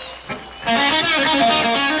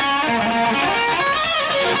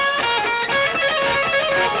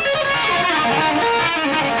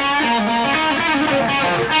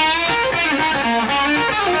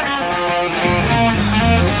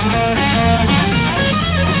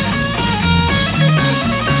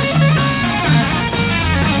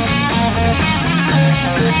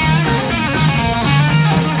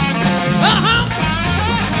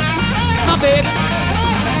 Baby,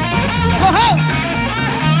 go home,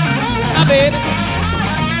 my baby,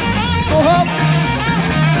 go home,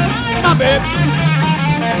 my baby,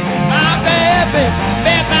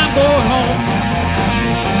 baby, I'm going home,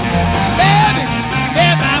 baby,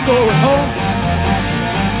 I'm going home.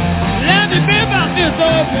 Let me, baby, I feel so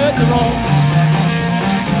good to roam.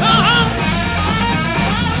 Go home,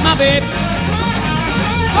 my baby,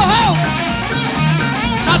 go home,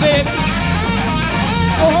 my baby,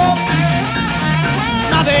 go home.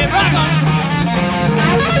 My baby, rock on.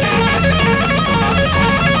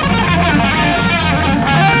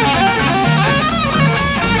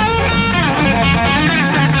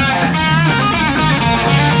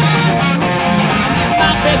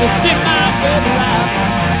 My baby, stick my baby right.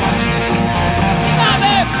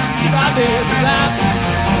 My baby right.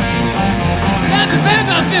 Let me,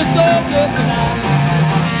 baby, I feel so good tonight.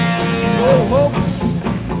 Oh, oh,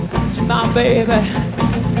 she's my baby.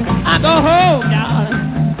 I go home,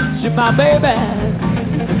 darling, she's my baby.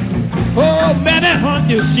 Oh, baby, hunt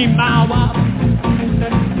you, she my wife.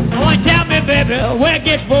 Oh, tell me, baby, where it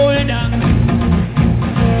gets rolling down.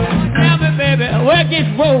 Tell me, baby, where it gets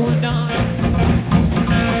rolling down.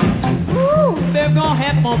 Ooh, baby, gonna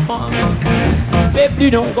have more fun. Baby,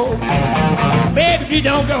 you don't go. Baby, you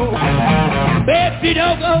don't go. Baby, you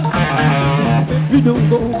don't go. Baby, you don't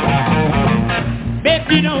go.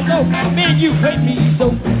 Baby, you don't go. Man, you hate me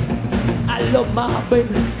so. I love my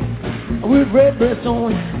baby with red dress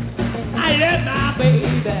on. I love my baby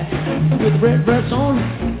with red dress on.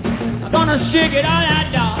 I'm gonna shake it all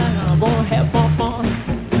out, darling. I'm gonna have fun, fun.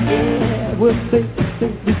 Yeah, with baby,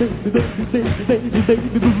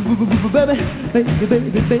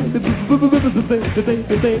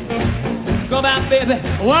 baby. Come out, baby. I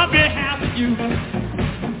want me to have with you.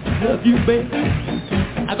 Love you, baby.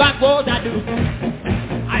 I got what I do.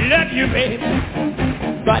 I love you, baby.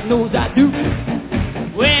 God knows I do.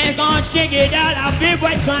 We ain't gonna shake it out, I'll be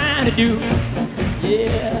what I'm trying to do.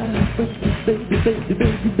 Yeah.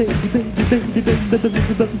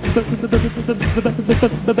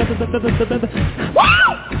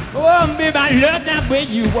 Oh, baby, I love that way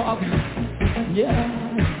you walk.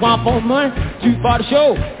 Yeah. One for money, two for the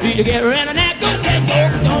show. Three to get around on that. Go, go.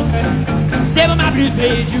 Step on my blue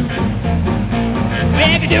suede shoes.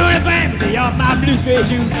 Baby, do the thing, you're my blue suede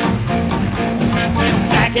shoes.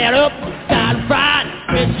 Back it up, start to fry.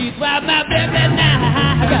 When she's wild, my baby, now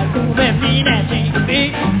I got to go and me that change to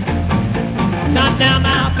me. Knock down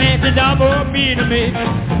my pants and double me to me.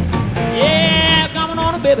 Yeah, coming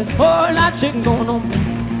on, baby, whole lot of chicken going on.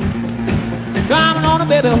 Coming on,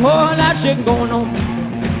 baby, whole lot of chicken going on.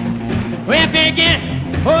 Well,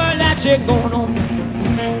 again, whole lot of chicken going on.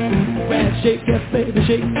 Well, shake it, baby,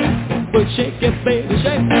 shake. But shake it, baby,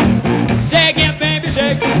 shake. Shake it, baby,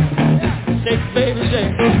 shake. Shake, baby,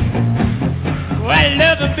 shake. Well, I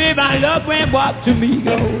love it, baby, I love when you walk to me,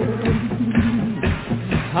 go.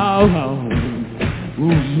 How,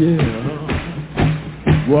 ooh, yeah.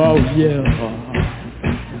 Whoa, yeah.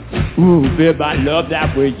 Ooh, baby, I love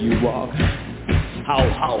that way you walk. How.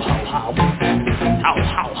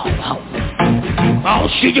 I'll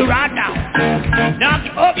shake you right now. Knock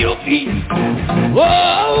you off your feet.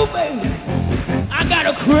 Whoa, baby, I got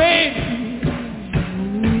a crazy.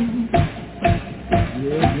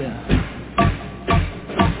 Yeah.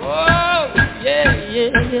 Whoa, yeah.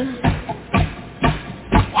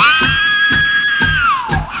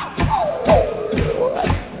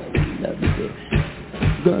 Love you, baby.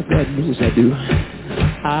 God knows I do.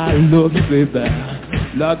 I love you, baby.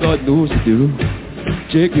 Lord God knows I do.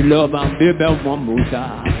 Take your love out, baby, one more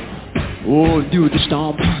time. Oh, do the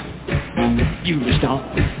stomp. Do the stomp.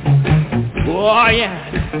 Oh,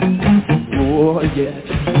 yeah. Oh, yeah.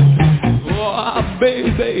 Oh,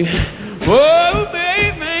 baby. Oh, baby.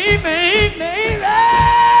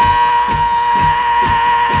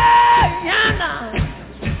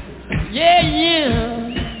 Yeah.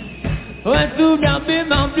 Oh, do that,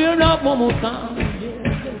 baby, I'm doing up one more time.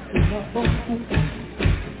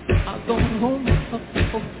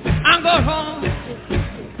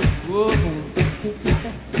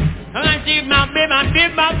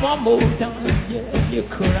 one more time. Yeah, you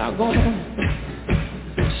could. I'm gonna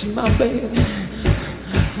see my baby.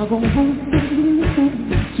 I'm gonna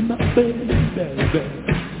see my baby.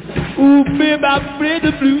 Ooh, baby, I play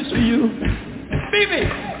the blues for you. Baby.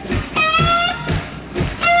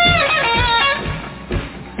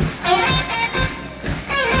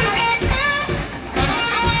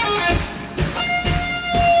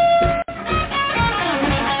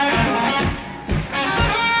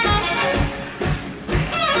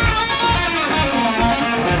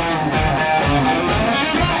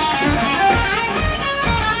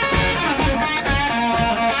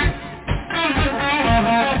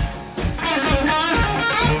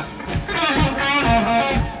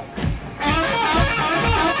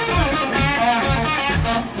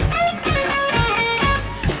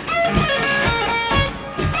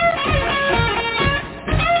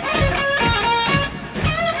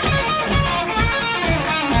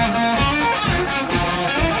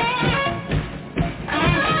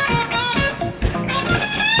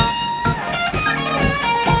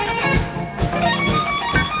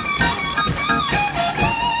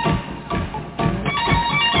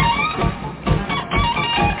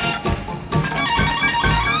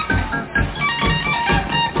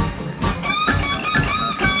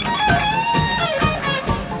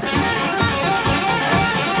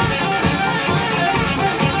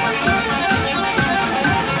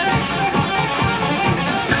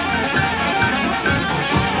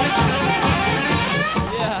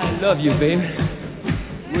 I love you, baby,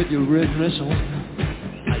 with your red dress on.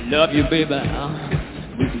 I love you, baby,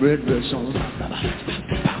 with red dress on.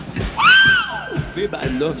 Baby, I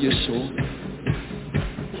love you so.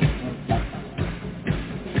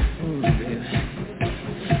 Baby.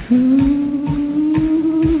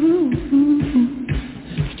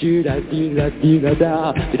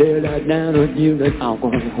 I'm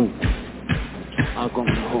going home. I'm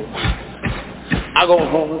going home. I'm going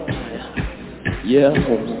home. Yeah,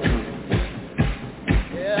 home.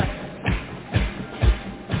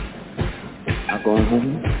 I'm going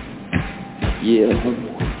home. Yeah, home.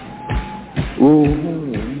 Ooh,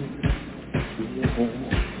 home. Yeah, home.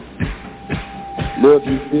 Love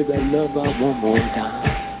you, baby, love her one more time.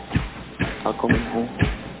 I'm going home.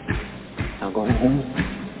 I'm going home.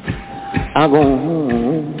 I'm going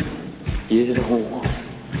home. Yeah, home.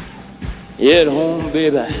 Yeah, home,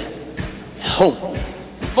 baby. Home.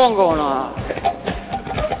 What's going on?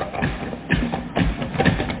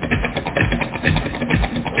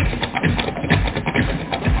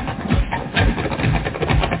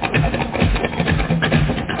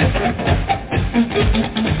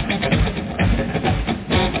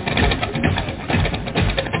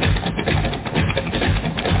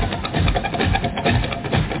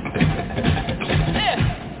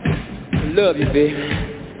 Love you, baby.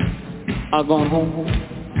 I'm going home.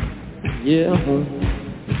 Yeah, home.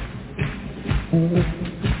 Home.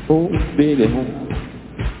 Oh, baby, home.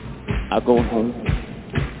 I go home.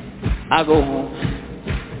 I go home.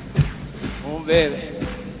 Home, baby.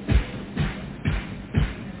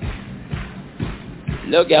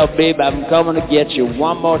 Look out, baby. I'm coming to get you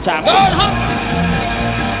one more time. Go home.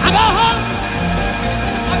 I go home.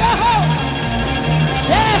 I go home.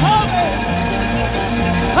 Yeah, home, baby.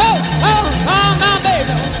 Home, home, home, my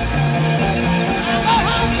baby. I go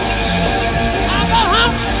home. I go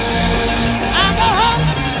home. I go home.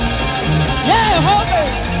 Yeah, home,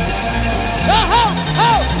 baby. Go home,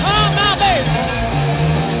 home, home, my baby.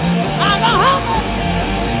 I go home, baby.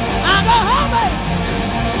 I go home, baby.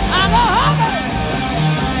 I go home, baby.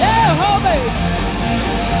 Yeah, home, baby.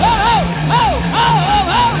 Go home, home, home.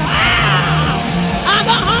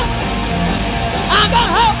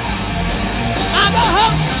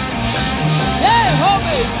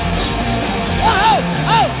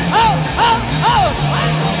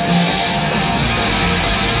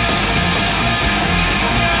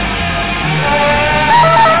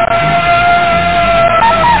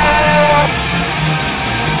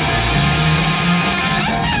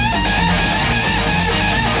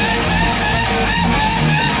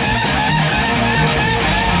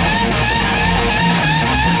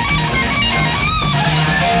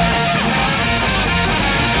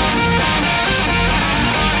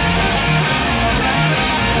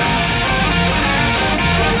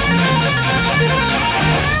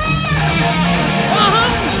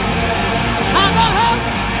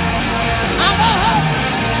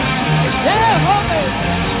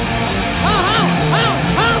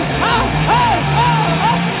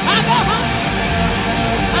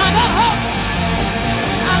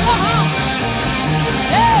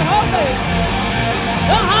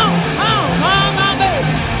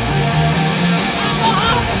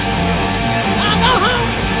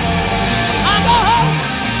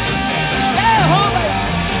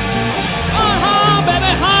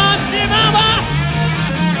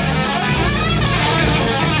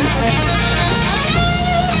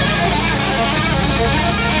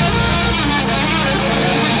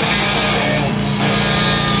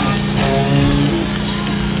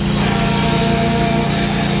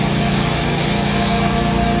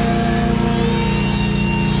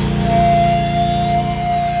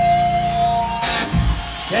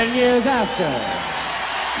 Yasker.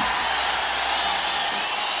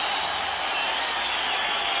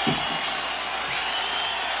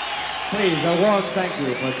 Please, a warm thank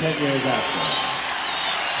you for 10 years after.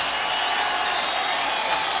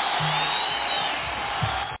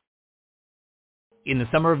 In the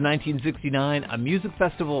summer of 1969, a music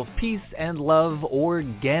festival of peace and love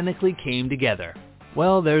organically came together.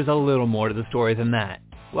 Well, there's a little more to the story than that.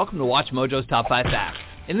 Welcome to Watch Mojo's Top 5 Facts.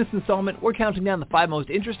 In this installment, we're counting down the 5 most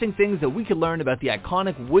interesting things that we could learn about the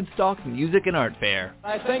iconic Woodstock Music and Art Fair.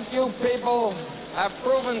 I think you people have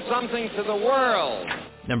proven something to the world.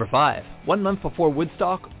 Number 5. 1 month before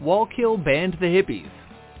Woodstock, Wallkill banned the hippies.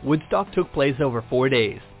 Woodstock took place over 4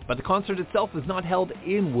 days, but the concert itself was not held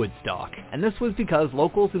in Woodstock, and this was because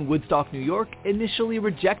locals in Woodstock, New York initially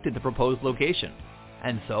rejected the proposed location,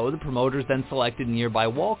 and so the promoters then selected nearby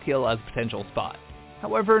Wallkill as a potential spot.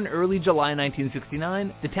 However, in early July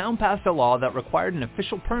 1969, the town passed a law that required an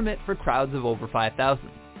official permit for crowds of over 5,000.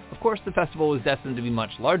 Of course, the festival was destined to be much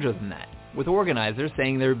larger than that, with organizers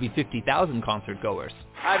saying there would be 50,000 concert goers.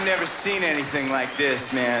 I've never seen anything like this,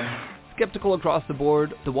 man. Skeptical across the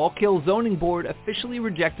board, the Wallkill Zoning Board officially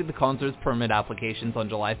rejected the concert's permit applications on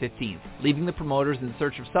July 15th, leaving the promoters in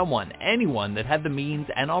search of anyone that had the means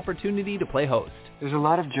and opportunity to play host. There's a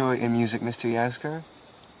lot of joy in music, Mr. Yasker,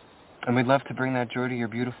 and we'd love to bring that joy to your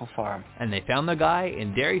beautiful farm. And they found the guy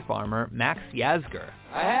in dairy farmer Max Yasker.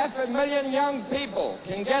 500,000 young people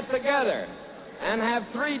can get together and have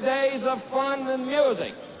 3 days of fun and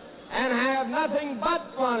music, and have nothing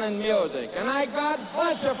but fun and music, and I God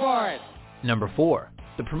bless you for it. Number 4.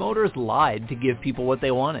 The promoters lied to give people what they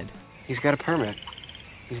wanted. He's got a permit.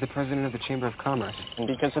 He's the president of the Chamber of Commerce. And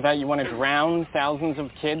because of that, you want to drown thousands of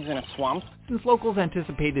kids in a swamp? Since locals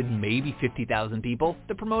anticipated maybe 50,000 people,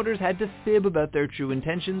 the promoters had to fib about their true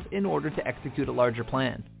intentions in order to execute a larger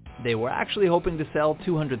plan. They were actually hoping to sell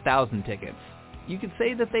 200,000 tickets. You could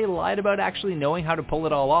say that they lied about actually knowing how to pull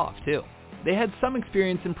it all off, too. They had some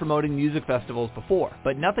experience in promoting music festivals before,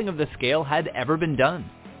 but nothing of this scale had ever been done.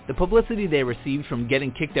 The publicity they received from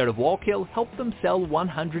getting kicked out of Wallkill helped them sell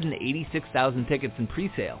 186,000 tickets in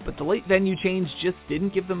pre-sale, but the late venue change just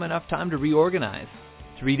didn't give them enough time to reorganize.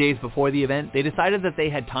 3 days before the event, they decided that they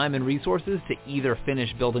had time and resources to either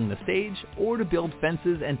finish building the stage or to build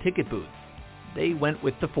fences and ticket booths. They went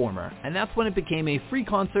with the former, and that's when it became a free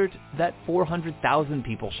concert that 400,000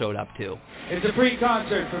 people showed up to. It's a free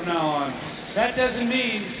concert from now on. That doesn't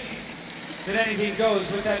mean that anything goes.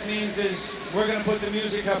 What that means is we're going to put the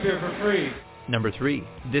music up here for free. Number 3.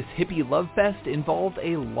 This hippie love fest involved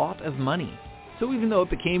a lot of money. So even though it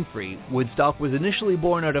became free, Woodstock was initially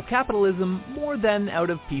born out of capitalism more than out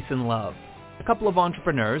of peace and love. A couple of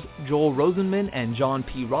entrepreneurs, Joel Rosenman and John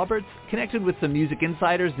P. Roberts, connected with some music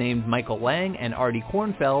insiders named Michael Lang and Artie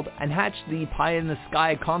Kornfeld and hatched the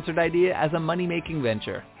pie-in-the-sky concert idea as a money-making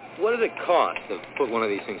venture. What does it cost to put one of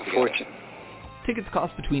these things together? Fortune. Tickets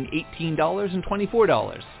cost between $18 and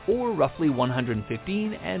 $24, or roughly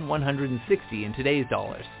 $115 and $160 in today's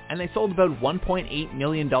dollars, and they sold about $1.8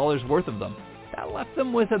 million worth of them. That left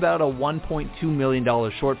them with about a $1.2 million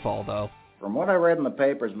shortfall, though. From what I read in the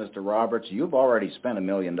papers, Mr. Roberts, you've already spent $1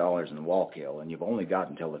 million in Wallkill, and you've only got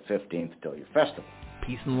until the 15th till your festival.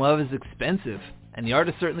 Peace and love is expensive, and the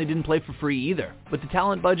artist certainly didn't play for free either, with the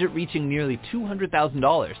talent budget reaching nearly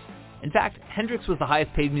 $200,000. In fact, Hendrix was the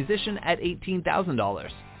highest paid musician at $18,000.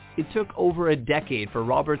 It took over a decade for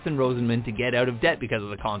Roberts and Rosenman to get out of debt because of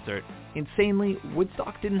the concert. Insanely,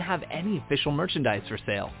 Woodstock didn't have any official merchandise for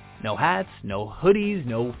sale. No hats, no hoodies,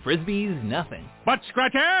 no frisbees, nothing. Butt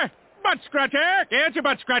scratcher! Butt scratcher! Get your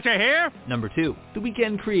butt scratcher here! Number 2. The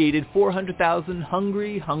weekend created 400,000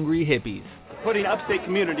 hungry hippies. Putting upstate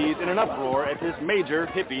communities in an uproar at this major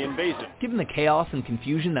hippie invasion. Given the chaos and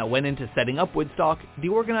confusion that went into setting up Woodstock, the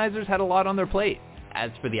organizers had a lot on their plate.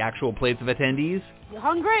 As for the actual plates of attendees... You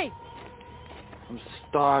hungry? I'm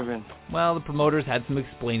starving. Well, the promoters had some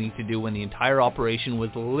explaining to do when the entire operation was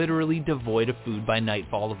literally devoid of food by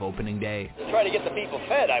nightfall of opening day. Trying to get the people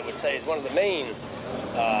fed, I would say, is one of the main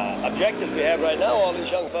objectives we have right now. All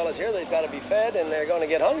these young fellas here, they've got to be fed and they're going to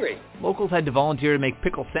get hungry. Locals had to volunteer to make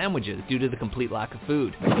pickle sandwiches due to the complete lack of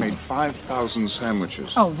food. They made 5,000 sandwiches.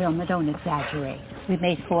 Oh, Vilma, don't exaggerate. We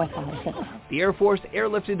made 4,000. The Air Force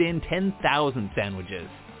airlifted in 10,000 sandwiches.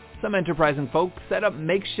 Some enterprising folks set up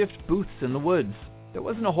makeshift booths in the woods. There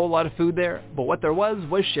wasn't a whole lot of food there, but what there was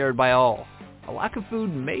shared by all. A lack of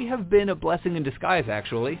food may have been a blessing in disguise,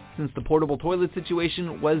 actually, since the portable toilet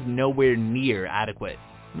situation was nowhere near adequate.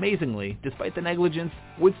 Amazingly, despite the negligence,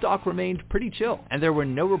 Woodstock remained pretty chill, and there were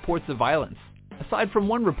no reports of violence, aside from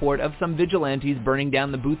one report of some vigilantes burning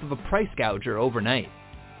down the booth of a price gouger overnight.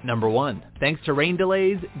 Number 1. Thanks to rain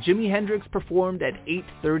delays, Jimi Hendrix performed at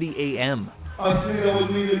 8:30 a.m. I think I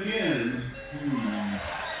would meet again.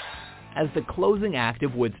 As the closing act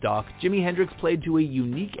of Woodstock, Jimi Hendrix played to a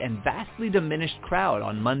unique and vastly diminished crowd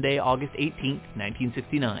on Monday, August 18,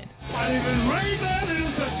 1969.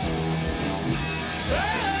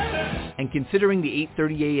 And considering the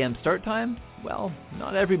 8:30 a.m. start time, well,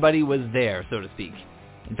 not everybody was there, so to speak.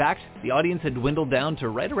 In fact, the audience had dwindled down to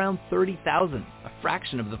right around 30,000, a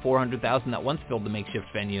fraction of the 400,000 that once filled the makeshift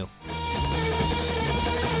venue.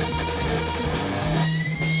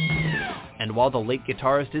 And while the late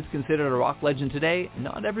guitarist is considered a rock legend today,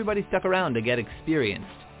 not everybody stuck around to get experienced.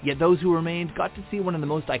 Yet those who remained got to see one of the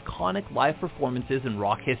most iconic live performances in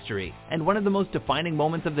rock history, and one of the most defining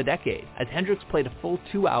moments of the decade, as Hendrix played a full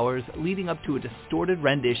 2 hours leading up to a distorted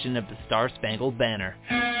rendition of the Star-Spangled Banner.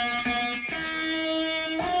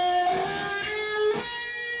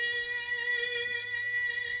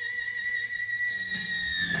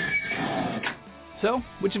 So,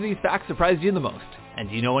 which of these facts surprised you the most? And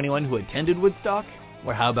do you know anyone who attended Woodstock?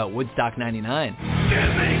 Or how about Woodstock 99?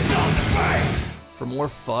 For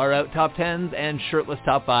more far-out top 10s and shirtless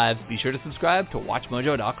top 5s, be sure to subscribe to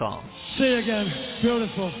WatchMojo.com. See you again.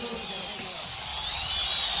 Beautiful.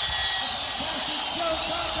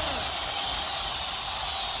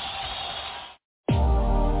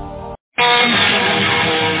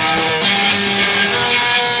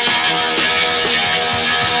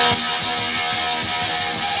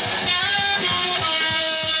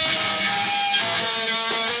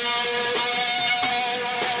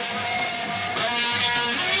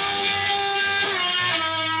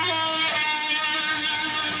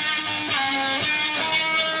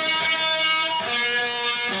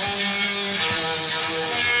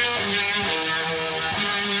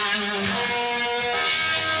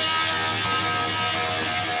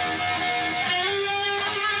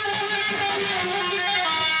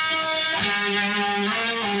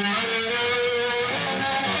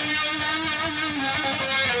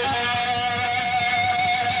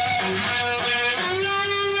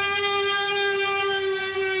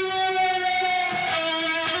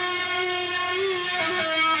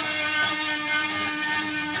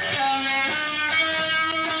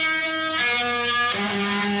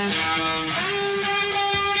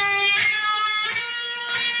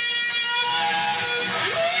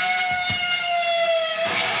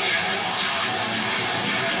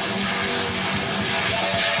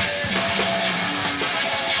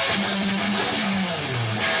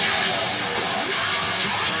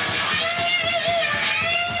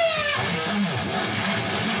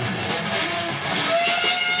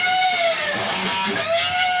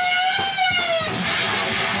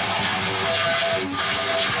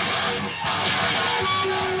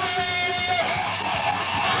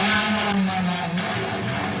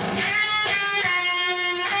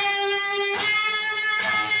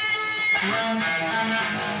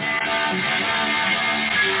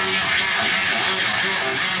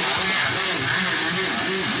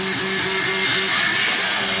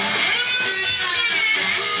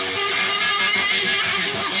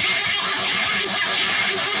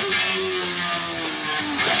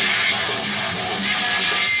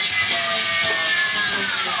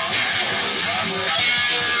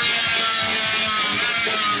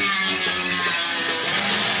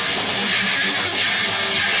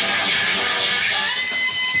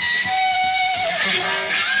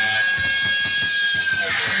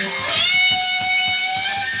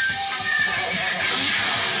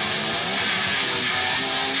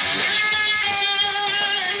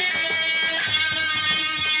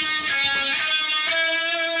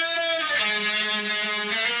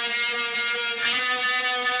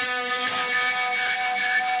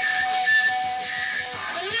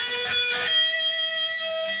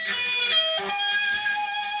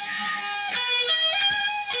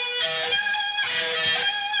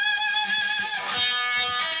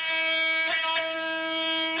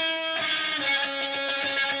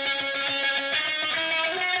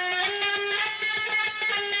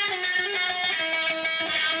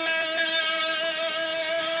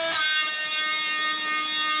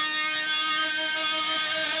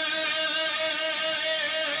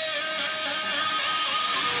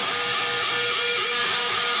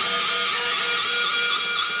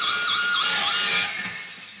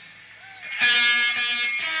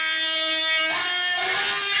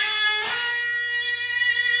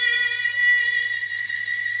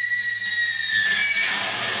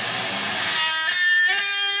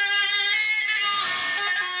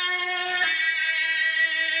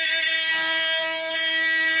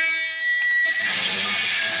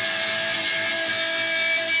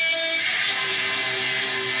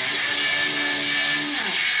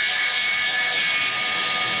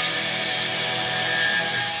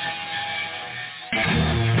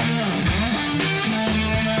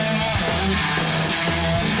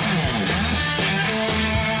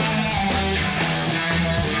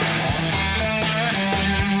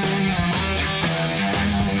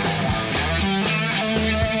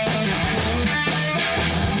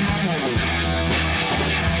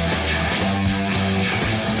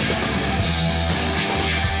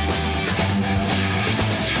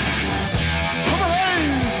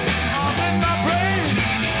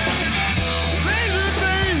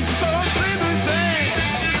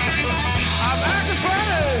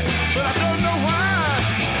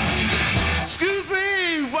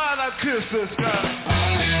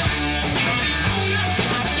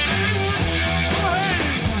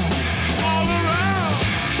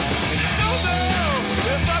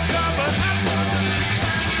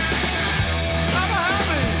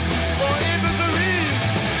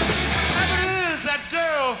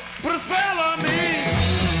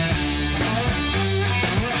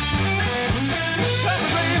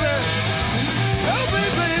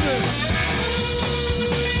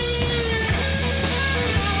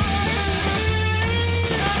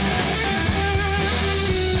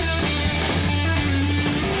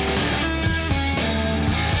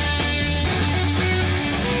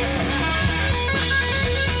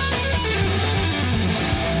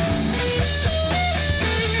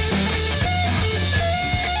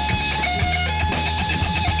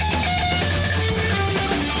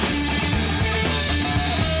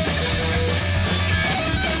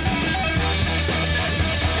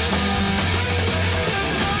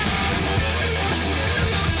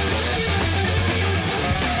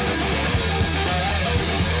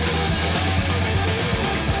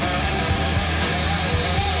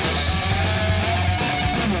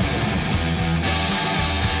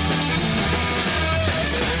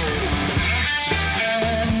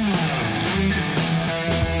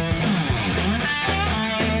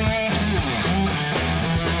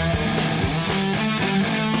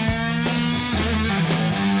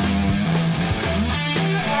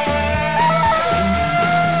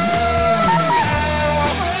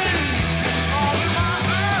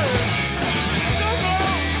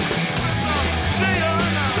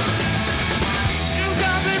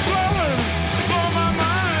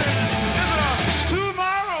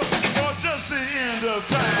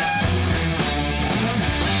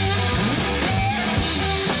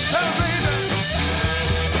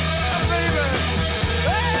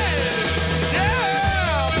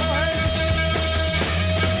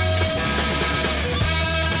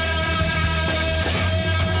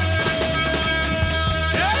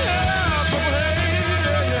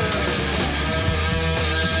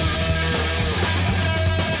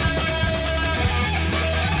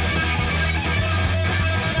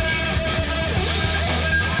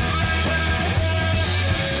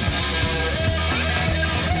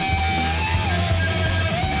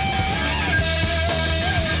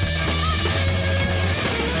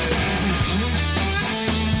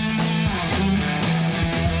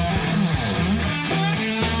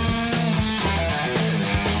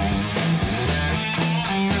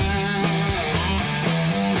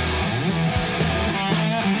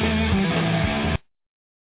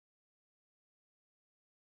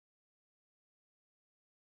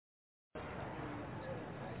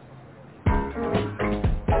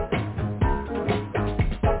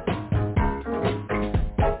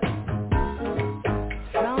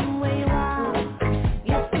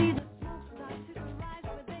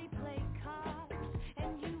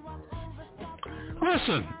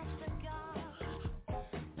 Listen,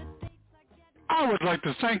 I would like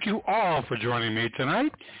to thank you all for joining me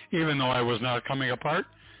tonight, even though I was not coming apart.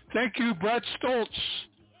 Thank you, Brett Stoltz,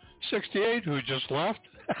 68, who just left.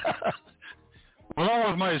 Along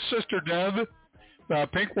with my sister, Deb,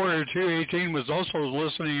 Pink Warrior 218 was also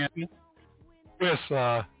listening in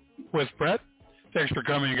with Brett. Thanks for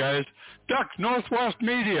coming, guys. Duck Northwest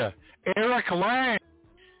Media, Eric Lang.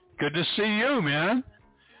 Good to see you, man.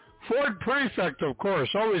 Ford Prefect, of course.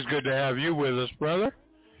 Always good to have you with us, brother.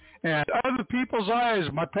 And Other People's Eyes,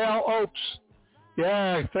 my pal Oaks.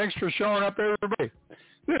 Yeah, thanks for showing up, everybody.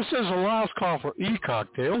 This is a last call for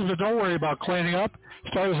e-cocktails, but don't worry about cleaning up.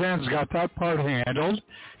 Starzan's got that part handled.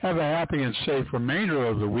 Have a happy and safe remainder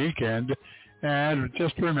of the weekend. And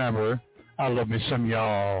just remember, I love me some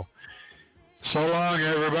y'all. So long,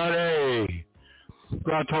 everybody.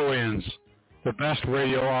 Grotto wins. The best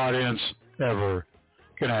radio audience ever.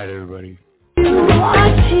 Good night, everybody. Could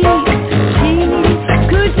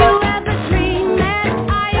you ever dream that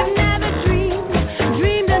I have never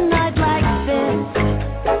dreamed a night like this?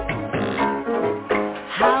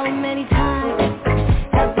 How many times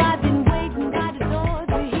have I been waiting by the door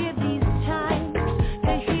to hear these chimes,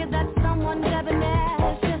 to hear that someone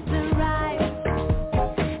debonair just arrived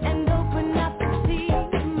and open up to see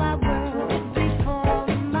my world before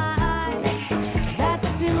my eyes? That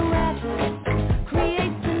silhouette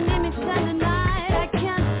creates an image and a night I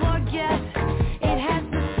can't forget. It has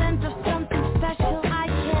the scent of something special I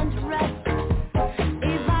can't rest.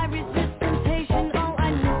 If I resist temptation, oh, I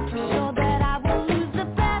know for sure that I will lose the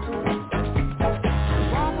bet.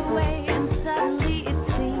 Walk away and suddenly it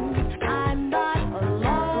seems I'm not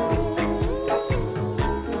alone.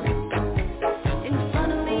 In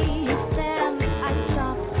front of me he stands, I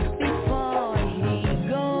stop before he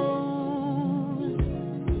goes.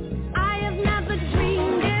 I have never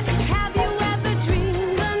dreamed it. Have you ever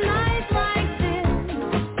dreamed a night like this?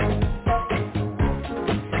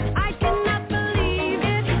 I cannot believe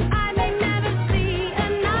it. I may never see a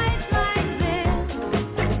night like this.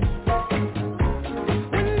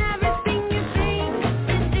 When everything you think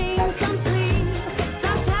is incomplete,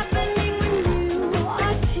 starts happening when you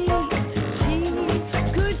are cheap.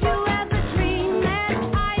 Could you ever dream that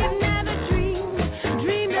I have never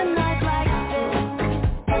dreamed a night like this?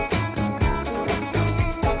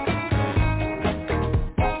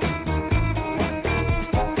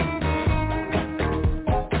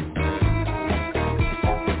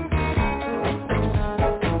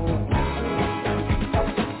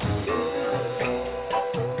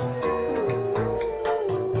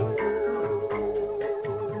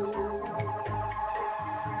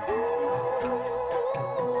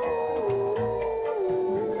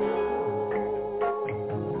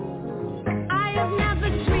 I have never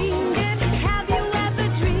dreamed it. Have you ever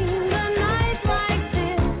dreamed a night like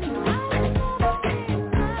this?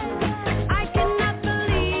 I cannot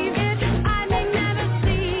believe it. I may never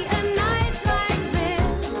see a night like this.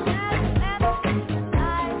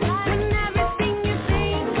 When everything you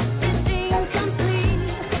think is incomplete,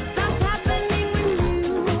 starts happening when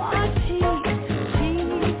you are cheap.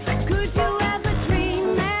 Could you ever dream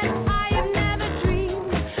that I have never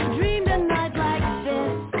dreamed a night like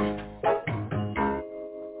this?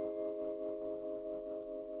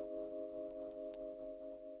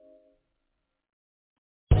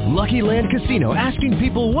 Lucky Land Casino asking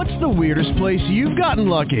people, what's the weirdest place you've gotten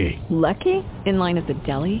lucky? Lucky? In line at the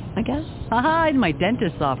deli, I guess? Aha, in my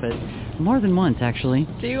dentist's office. More than once, actually.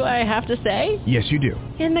 Do I have to say? Yes, you do.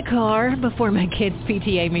 In the car before my kids'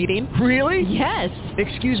 PTA meeting. Really? Yes.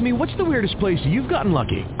 Excuse me, what's the weirdest place you've gotten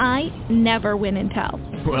lucky? I never win and tell.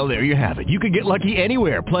 Well, there you have it. You can get lucky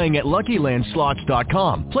anywhere, playing at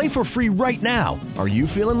LuckyLandSlots.com. Play for free right now. Are you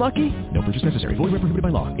feeling lucky? No purchase necessary. Void where prohibited by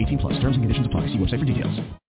law. 18+. Terms and conditions apply. See website for details.